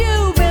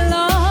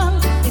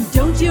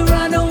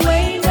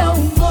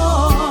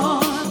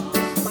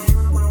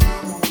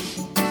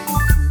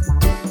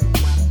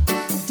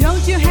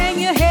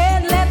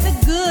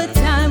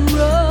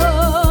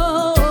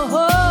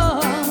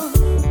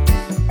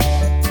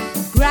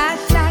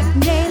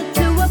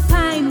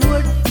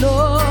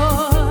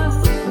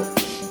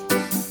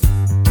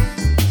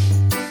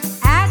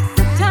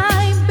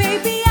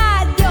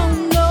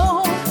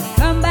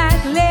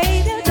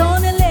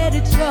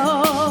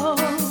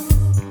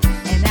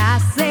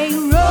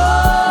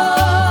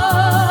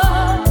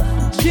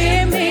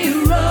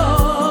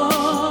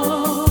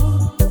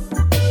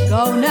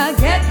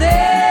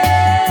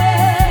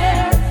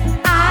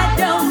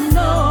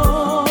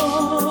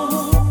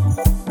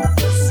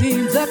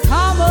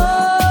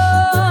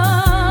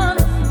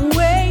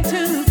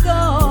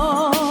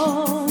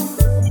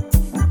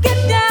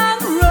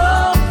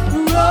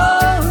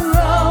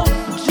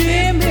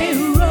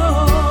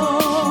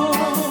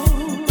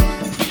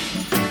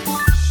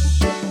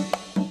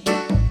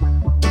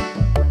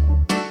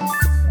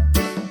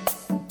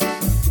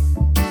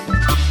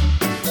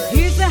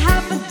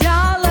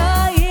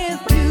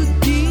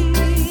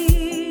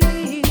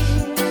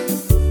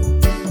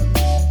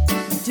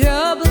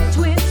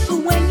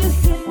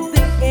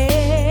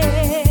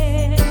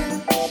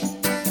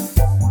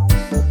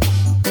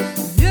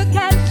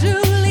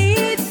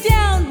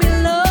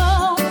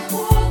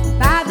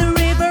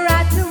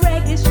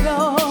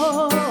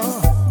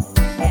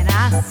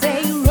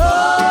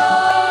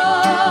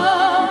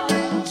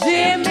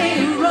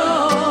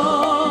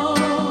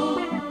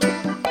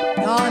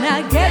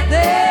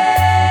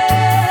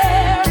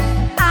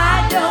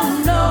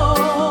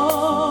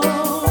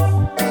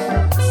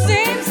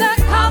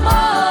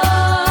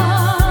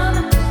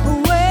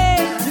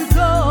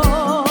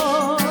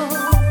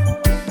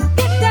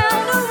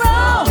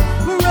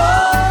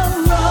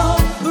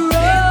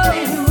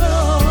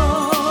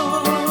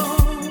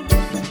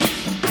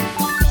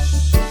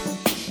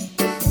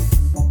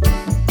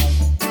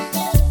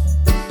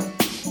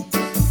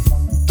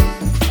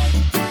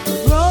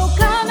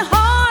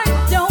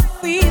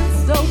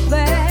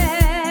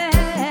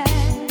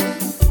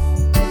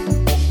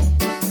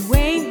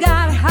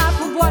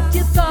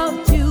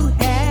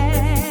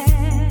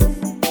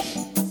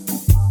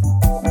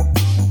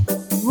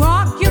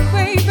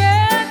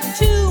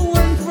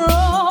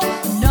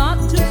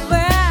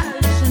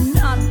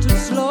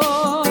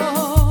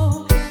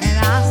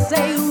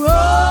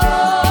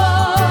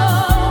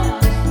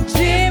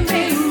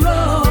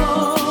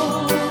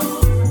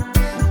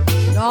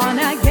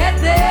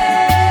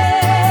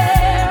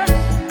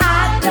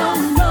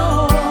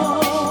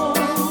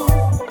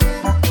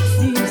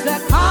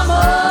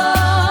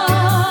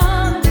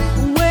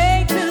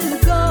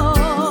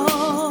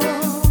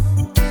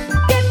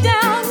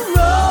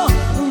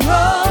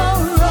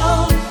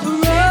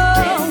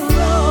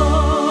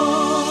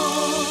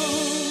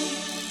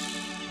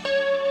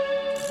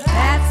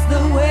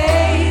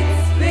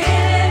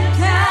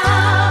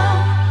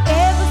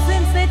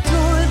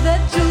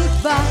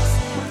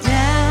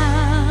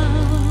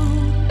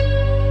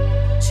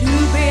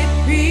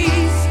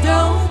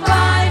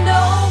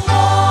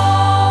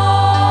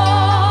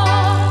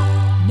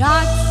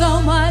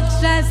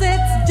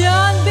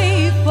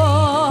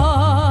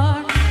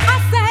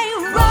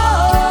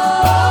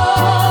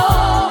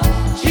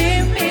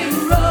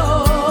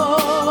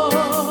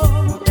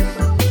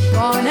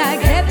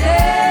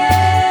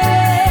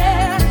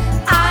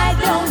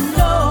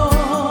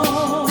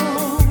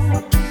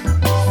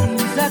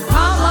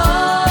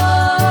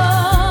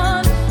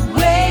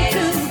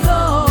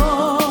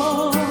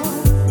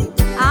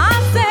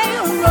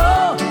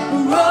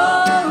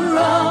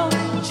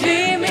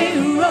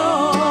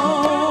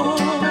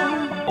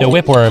The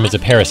whipworm is a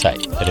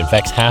parasite that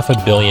infects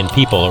 500 million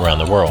people around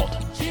the world.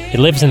 It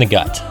lives in the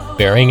gut,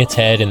 burying its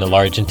head in the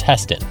large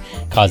intestine,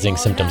 causing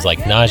symptoms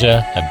like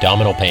nausea,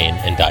 abdominal pain,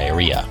 and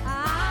diarrhea.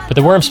 But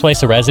the worm's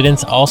place of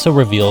residence also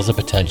reveals a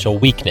potential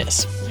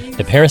weakness.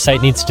 The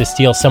parasite needs to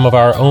steal some of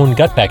our own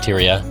gut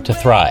bacteria to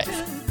thrive.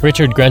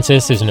 Richard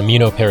Grensis is an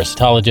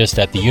immunoparasitologist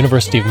at the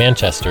University of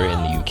Manchester in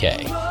the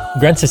UK.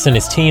 Grensis and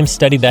his team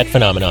studied that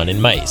phenomenon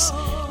in mice,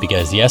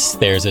 because yes,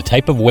 there's a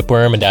type of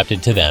whipworm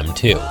adapted to them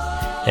too.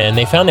 And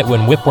they found that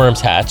when whipworms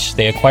hatch,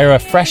 they acquire a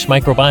fresh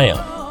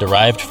microbiome,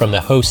 derived from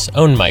the host's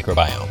own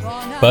microbiome,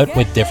 but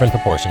with different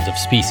proportions of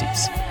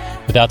species.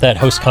 Without that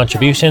host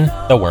contribution,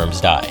 the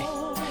worms die.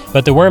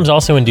 But the worms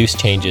also induce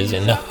changes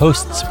in the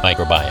host's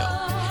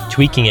microbiome,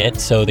 tweaking it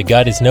so the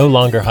gut is no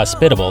longer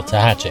hospitable to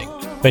hatching.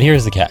 But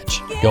here's the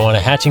catch. Go on a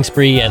hatching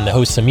spree and the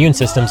host's immune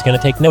system's going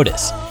to take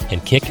notice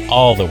and kick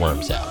all the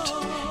worms out.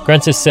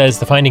 Grensis says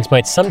the findings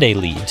might someday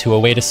lead to a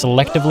way to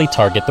selectively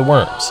target the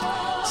worms,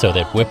 so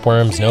that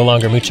whipworms no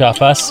longer mooch off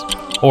us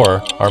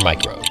or our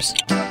microbes.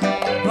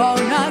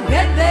 Gonna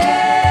get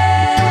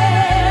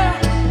there,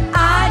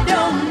 I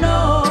don't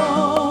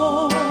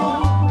know.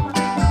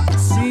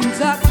 Seems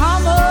a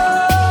common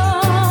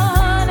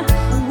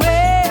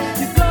way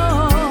to go.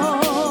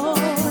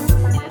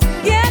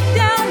 Get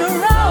down the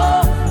road,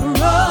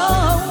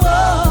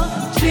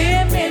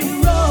 Jimmy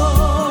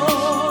road.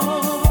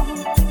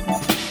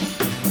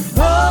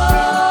 Oh,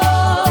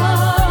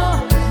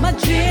 my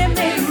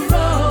Jimmy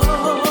road.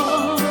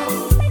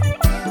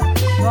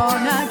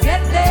 Gonna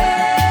get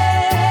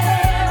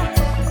there,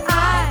 I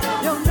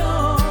don't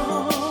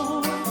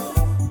know.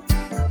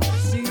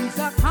 Seems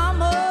a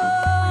common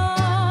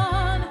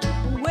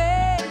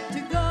way to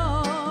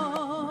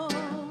go.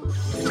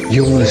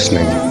 You're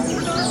listening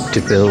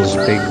to Bill's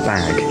Big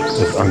Bag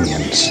of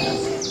Onions.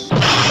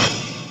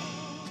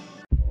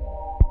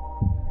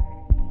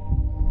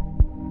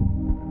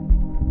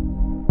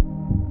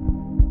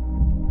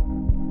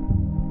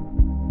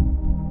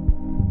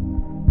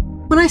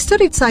 When I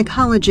studied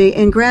psychology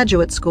in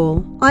graduate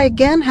school, I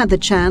again had the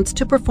chance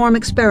to perform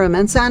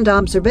experiments and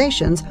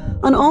observations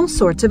on all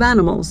sorts of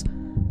animals.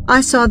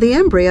 I saw the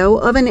embryo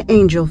of an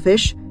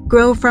angelfish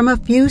grow from a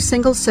few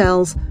single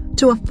cells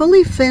to a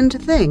fully finned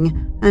thing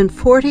and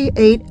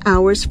 48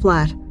 hours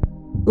flat.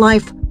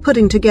 Life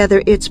putting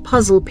together its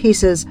puzzle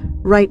pieces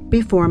right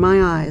before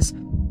my eyes.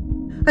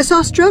 I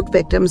saw stroke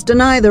victims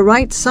deny the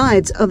right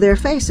sides of their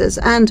faces,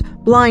 and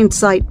blind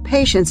sight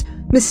patients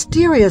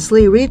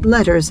mysteriously read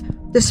letters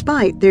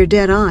despite their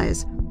dead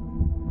eyes.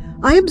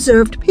 I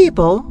observed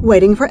people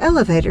waiting for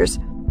elevators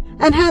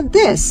and had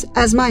this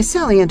as my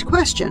salient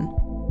question.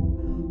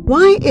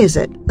 Why is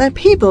it that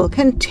people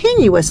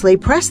continuously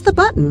press the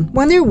button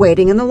when they're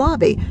waiting in the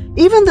lobby,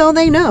 even though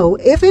they know,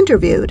 if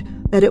interviewed,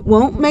 that it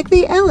won't make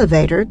the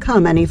elevator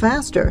come any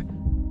faster?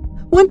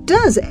 What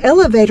does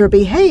elevator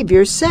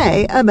behavior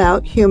say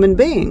about human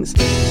beings?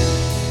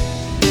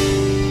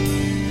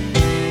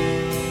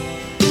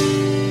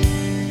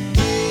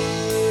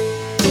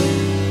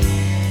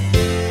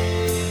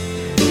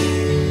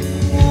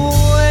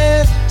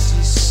 Went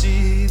to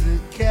see the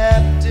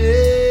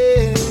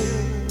captain,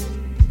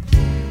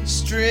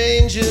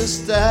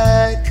 strangest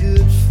I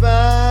could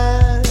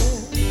find.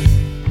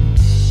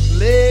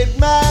 Laid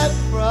my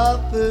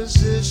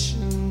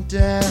proposition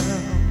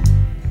down,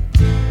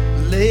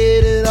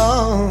 laid it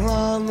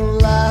on the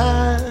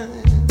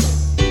line.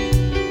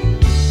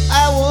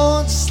 I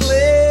won't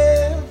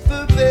slave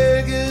for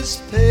beggars'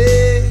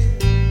 pay,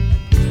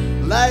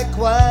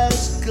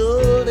 likewise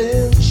gold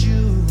and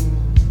jewels.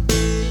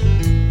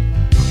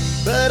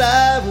 But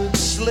I would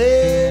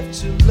slave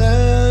to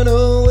learn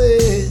a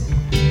way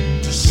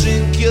to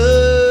sink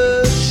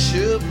your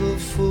ship of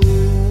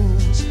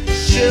fools,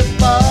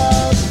 ship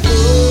of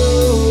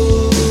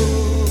fools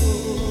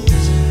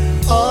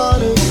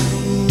on a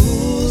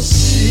cruel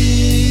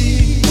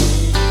sea,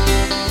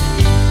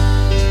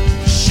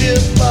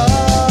 ship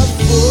of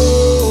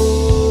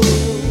fools,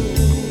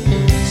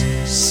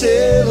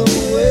 sail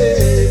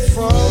away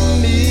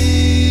from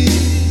me.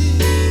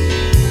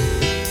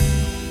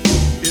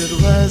 It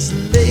was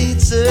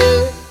later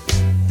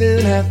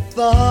than I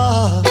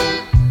thought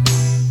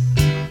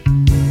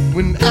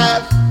when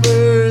I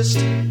first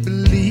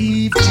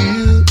believed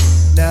you.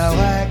 Now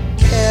I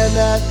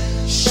cannot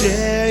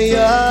share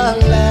your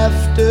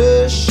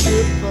laughter,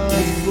 ship of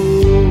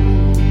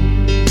fools.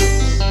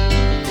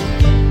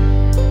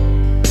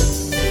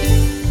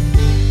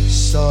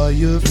 Saw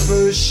your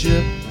first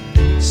ship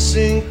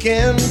sink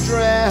and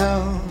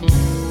drown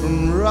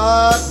from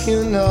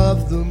rocking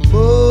of the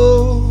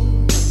boat.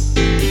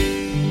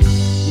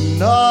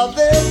 And all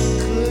that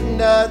could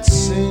not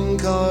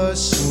sink or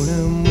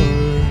swim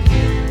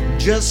were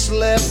just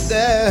left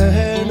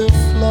there to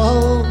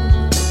float.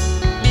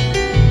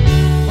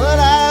 But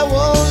I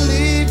won't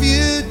leave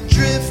you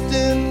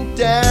drifting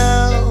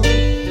down.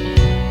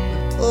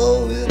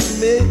 Oh, it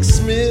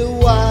makes me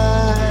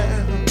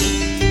wild.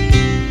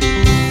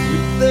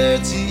 With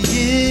 30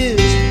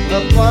 years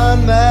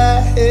upon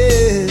my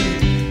head,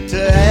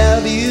 to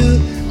have you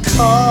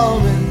call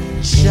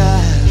me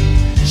child.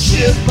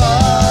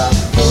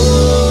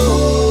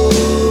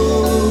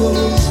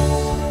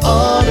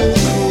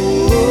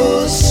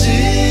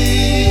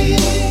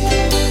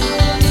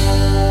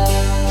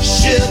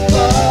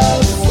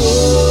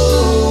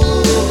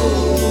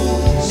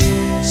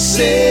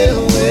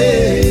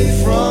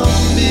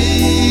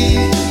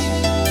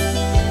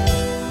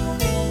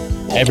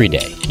 Every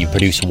day, you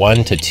produce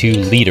 1 to 2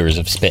 liters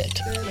of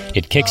spit.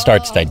 It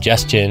kickstarts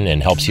digestion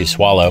and helps you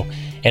swallow,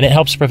 and it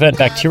helps prevent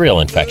bacterial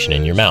infection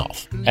in your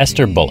mouth.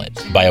 Esther Bullitt,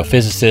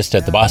 biophysicist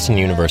at the Boston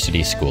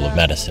University School of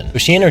Medicine.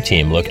 She and her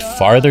team looked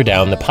farther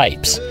down the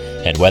pipes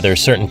at whether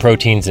certain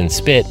proteins in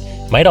spit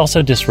might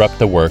also disrupt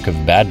the work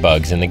of bad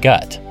bugs in the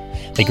gut.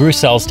 They grew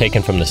cells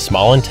taken from the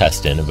small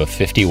intestine of a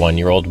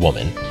 51-year-old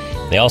woman.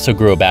 They also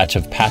grew a batch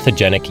of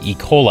pathogenic E.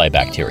 coli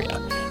bacteria,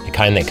 the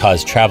kind that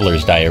cause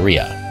travelers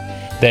diarrhea.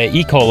 The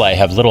E. coli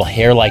have little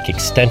hair-like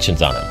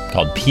extensions on them,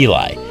 called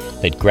pili,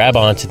 that grab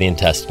onto the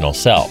intestinal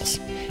cells.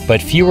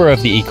 But fewer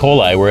of the E.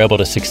 coli were able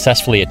to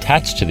successfully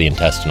attach to the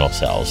intestinal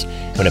cells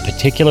when a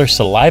particular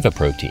saliva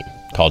protein,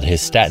 called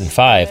histatin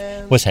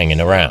 5, was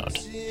hanging around.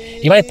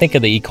 You might think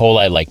of the E.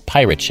 coli like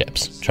pirate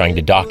ships trying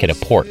to dock at a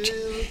port.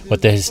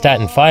 What the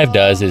histatin 5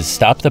 does is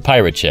stop the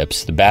pirate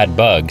ships, the bad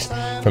bugs,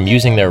 from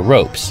using their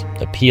ropes,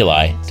 the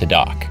pili, to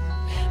dock.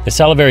 The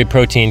salivary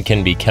protein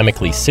can be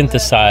chemically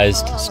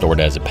synthesized, stored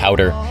as a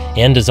powder,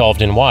 and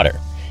dissolved in water,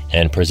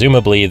 and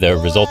presumably the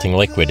resulting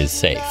liquid is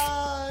safe.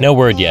 No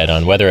word yet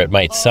on whether it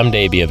might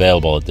someday be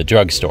available at the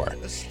drugstore,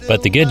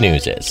 but the good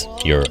news is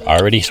you're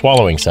already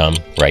swallowing some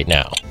right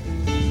now.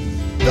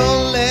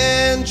 Don't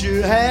lend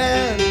your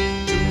hand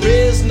to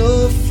raise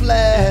no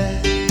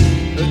flag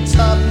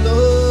atop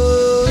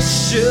no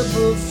ship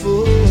of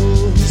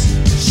fools,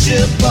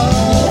 ship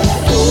of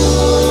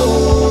fools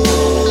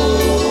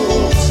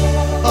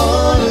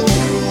on a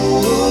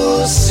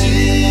cruel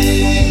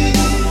sea,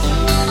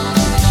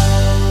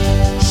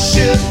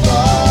 ship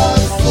of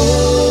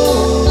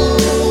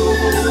fools.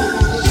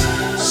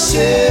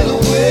 Sail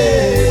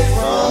away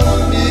from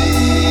me.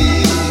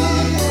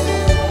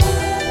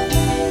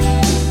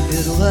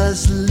 It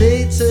was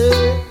later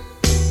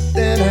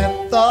than I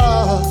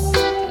thought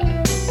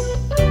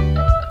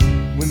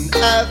when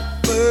I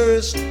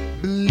first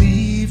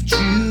believed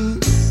you.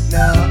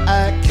 Now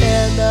I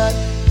cannot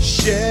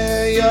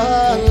share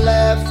your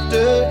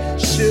laughter,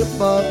 ship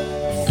of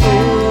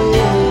fools.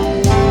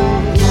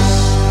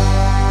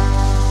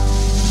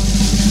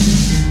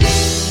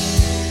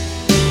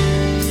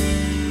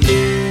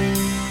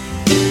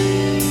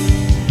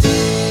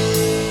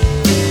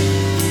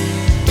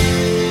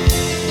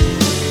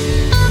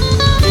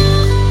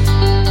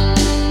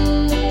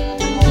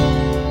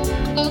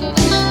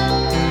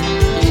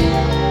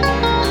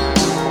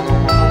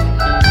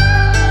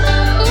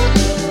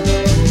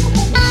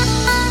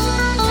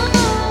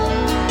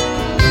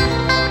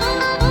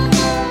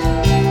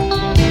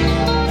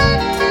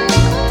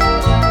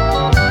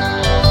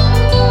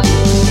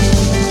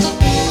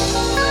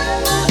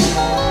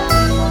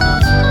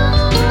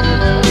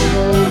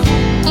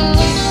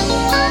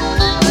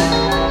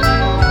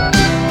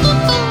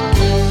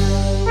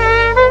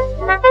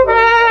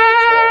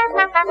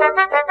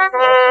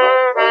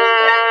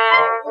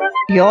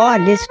 You're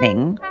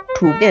listening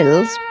to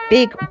Bill's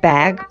Big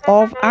Bag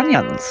of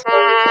Onions.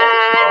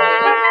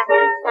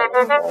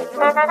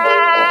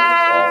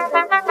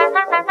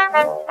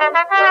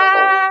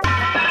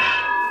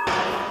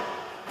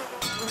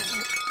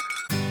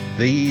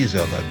 These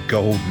are the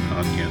golden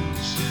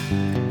onions.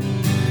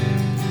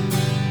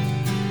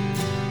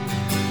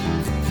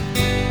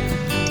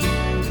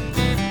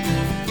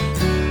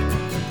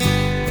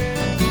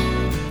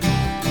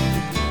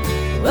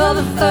 Well,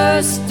 the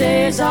first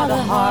days are the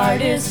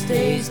hardest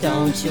days,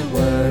 don't you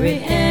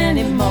worry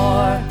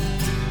anymore.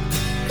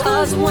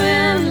 'Cause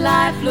when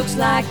life looks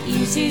like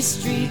easy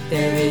street,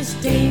 there is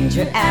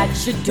danger at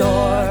your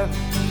door.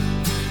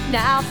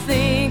 Now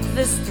think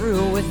this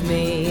through with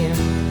me,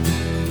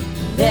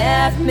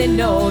 let me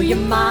know you're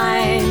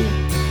mine.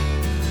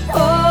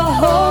 Oh,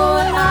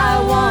 what I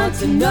want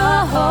to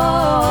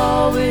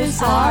know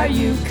is, are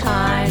you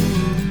kind?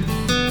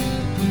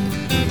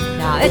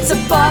 Now it's a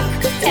buck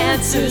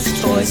dancer's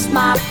choice,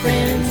 my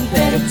friend,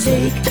 better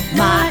take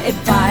my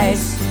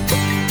advice.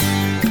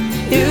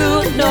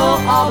 You know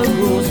all the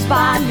rules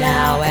by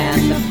now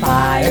and the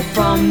fire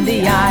from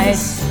the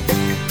ice.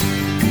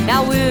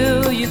 Now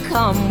will you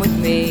come with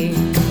me?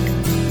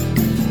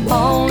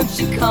 Won't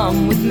you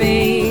come with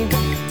me?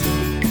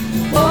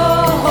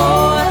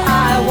 Oh,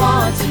 I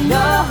want to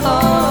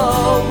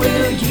know,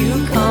 will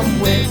you come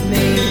with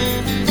me?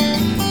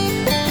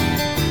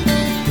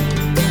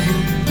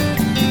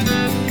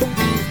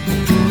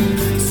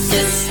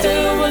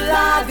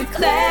 I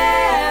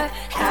declare,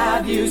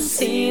 have you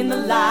seen the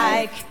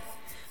like?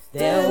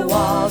 Their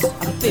walls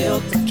are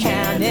built of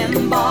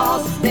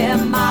cannonballs. Their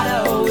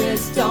motto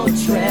is don't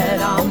tread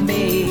on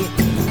me.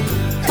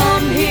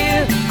 Come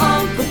here,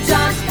 Uncle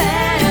John's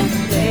band,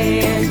 play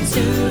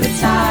into the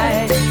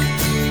tide.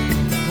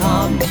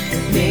 Come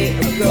with me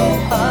or go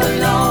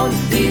alone.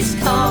 Please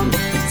come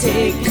and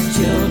take his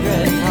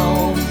children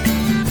home.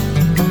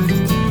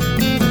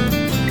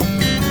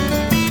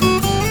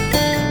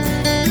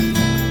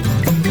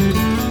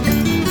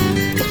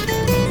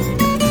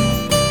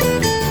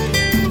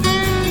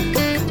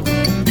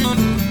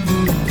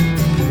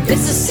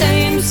 It's the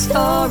same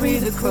story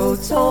the crow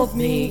told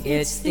me,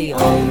 it's the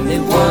only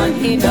one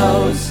he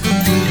knows.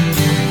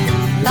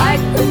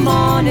 Like the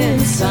morning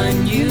sun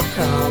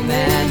come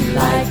and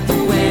like the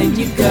wind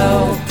you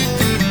go.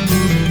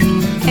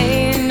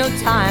 Ain't no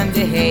time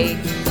to hate,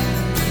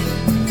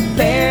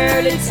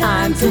 barely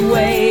time to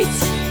wait.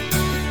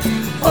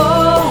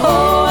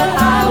 Oh,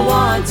 I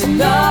want to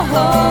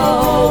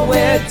know,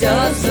 where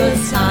does the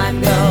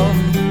time go?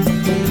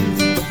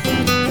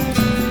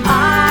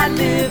 I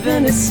live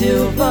in a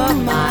silver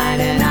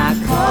mine and I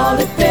call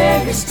it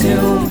Beggar's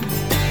Tomb.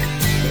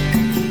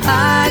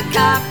 I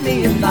got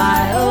me a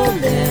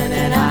violin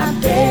and I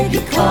beg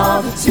you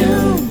call the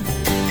tune.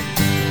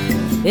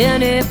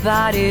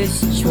 Anybody's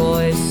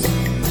choice,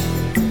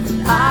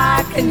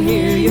 I can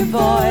hear your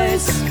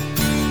voice.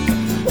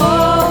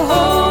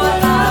 Oh,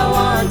 I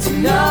want to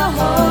know,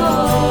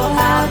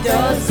 how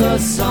does the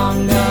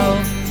song go?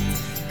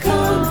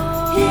 Come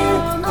here,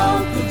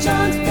 Uncle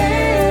John's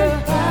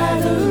band by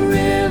the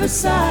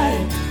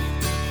riverside.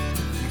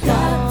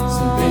 Got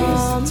some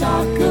things to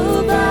talk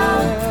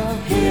about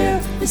here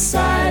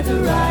beside the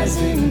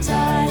rising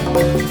tide.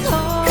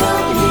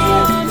 Come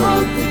here,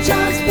 Uncle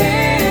John's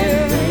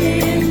band, play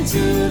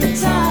into the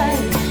tide.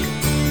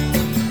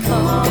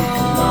 Come on,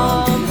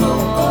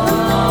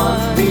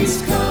 please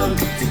come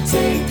to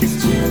take his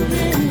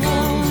children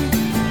home.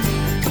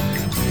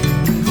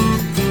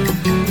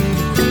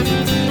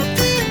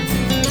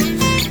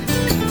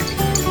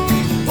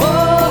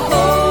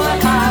 Oh,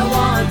 I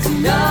want to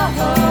know,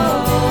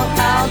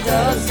 how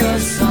does the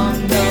song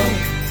go?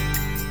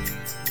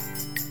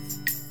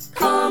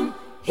 Come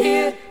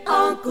here,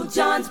 Uncle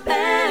John's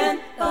band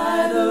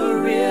by the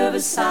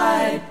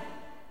riverside.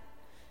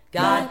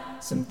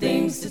 Got some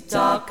things to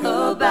talk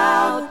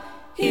about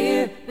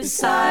here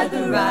beside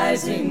the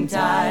rising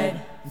tide.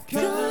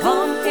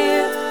 Come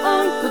here,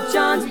 Uncle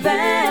John's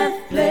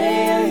band,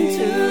 play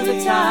into the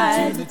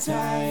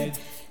tide.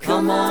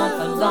 Come on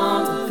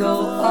along, go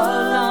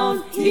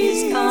alone.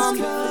 He's come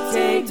to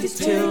take his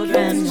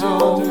children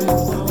home.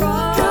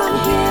 Come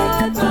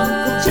here,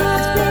 Uncle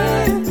John's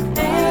band,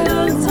 ain't no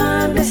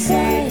time to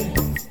say.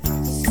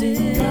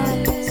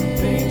 Got some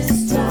things to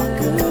talk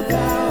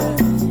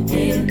about,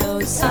 ain't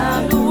no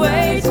time to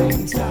wait.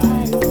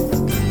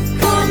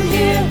 Come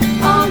here,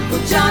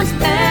 Uncle John's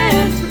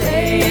band,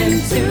 play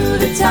into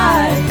the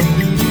tide.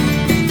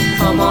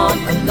 Come on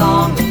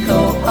along, go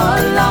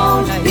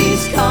alone. Now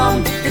he's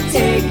come to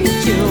take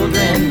his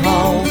children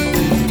home.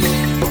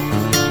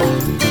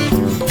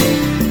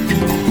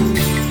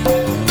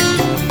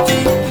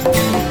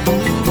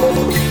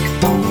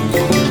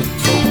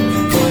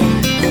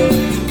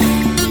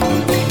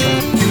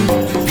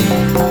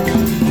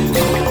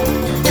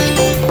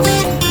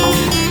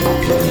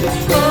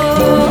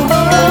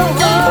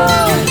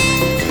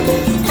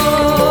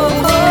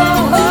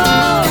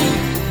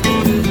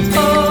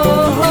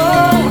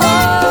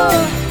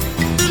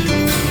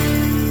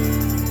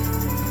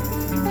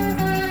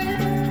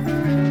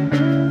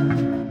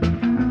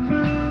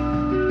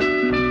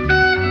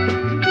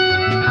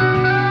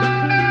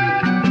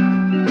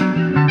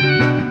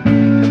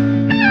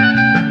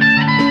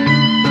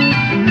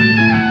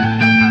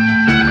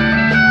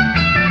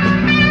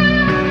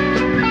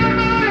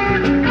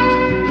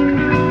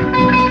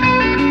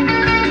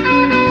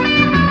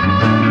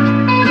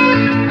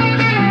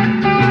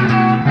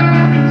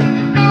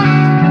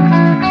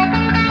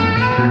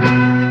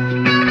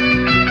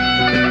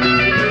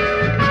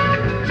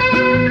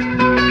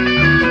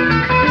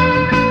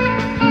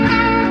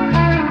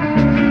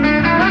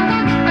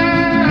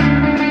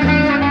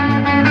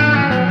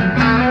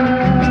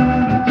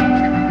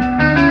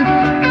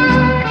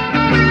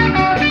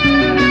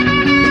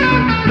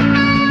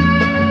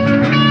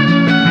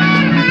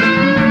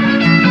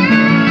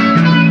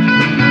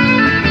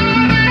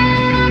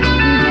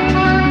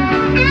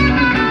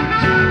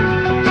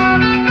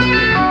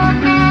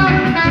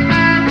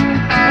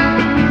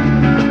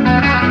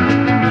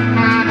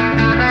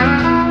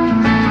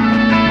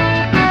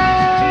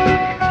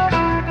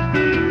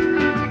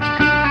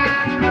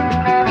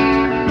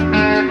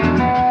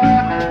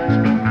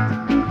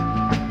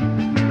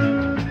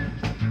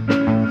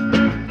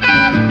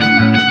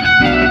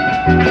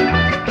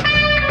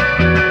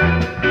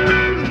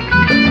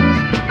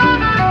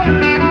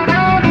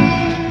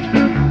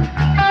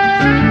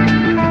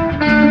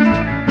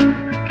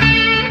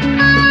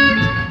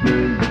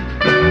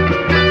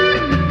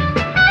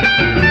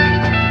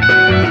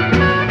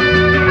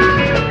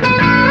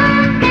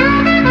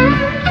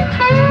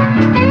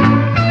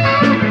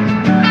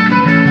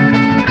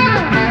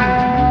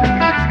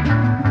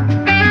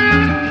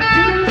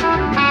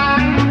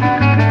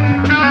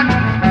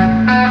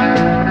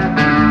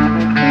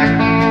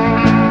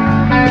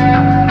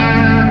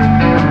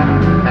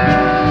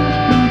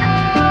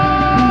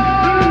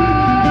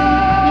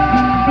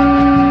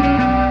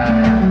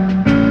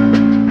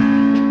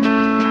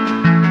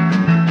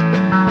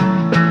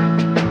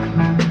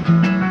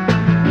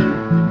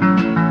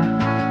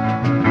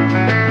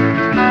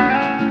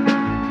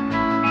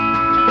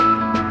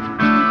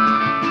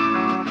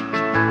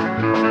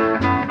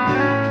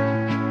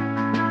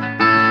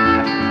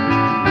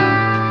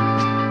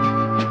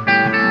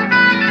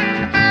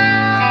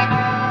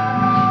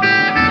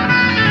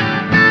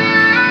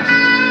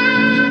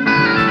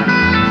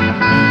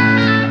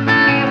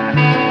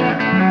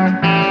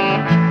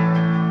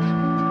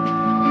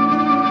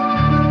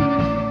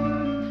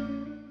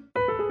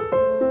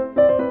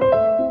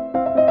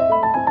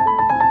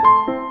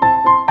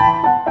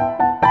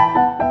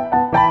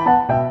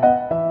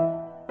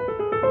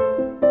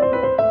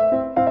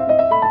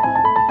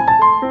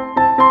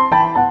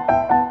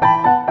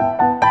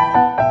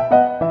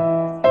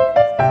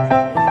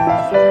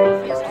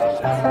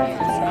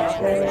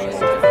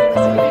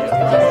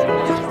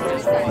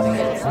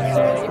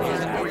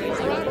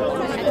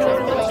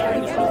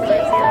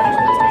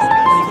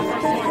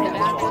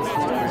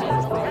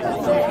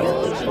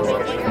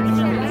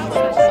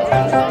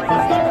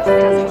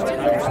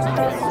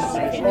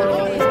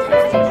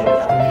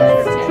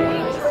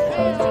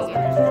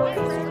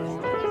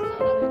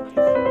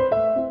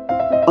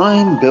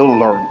 I'm Bill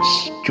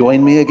Lawrence.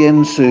 Join me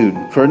again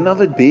soon for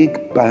another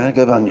big bag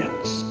of onions.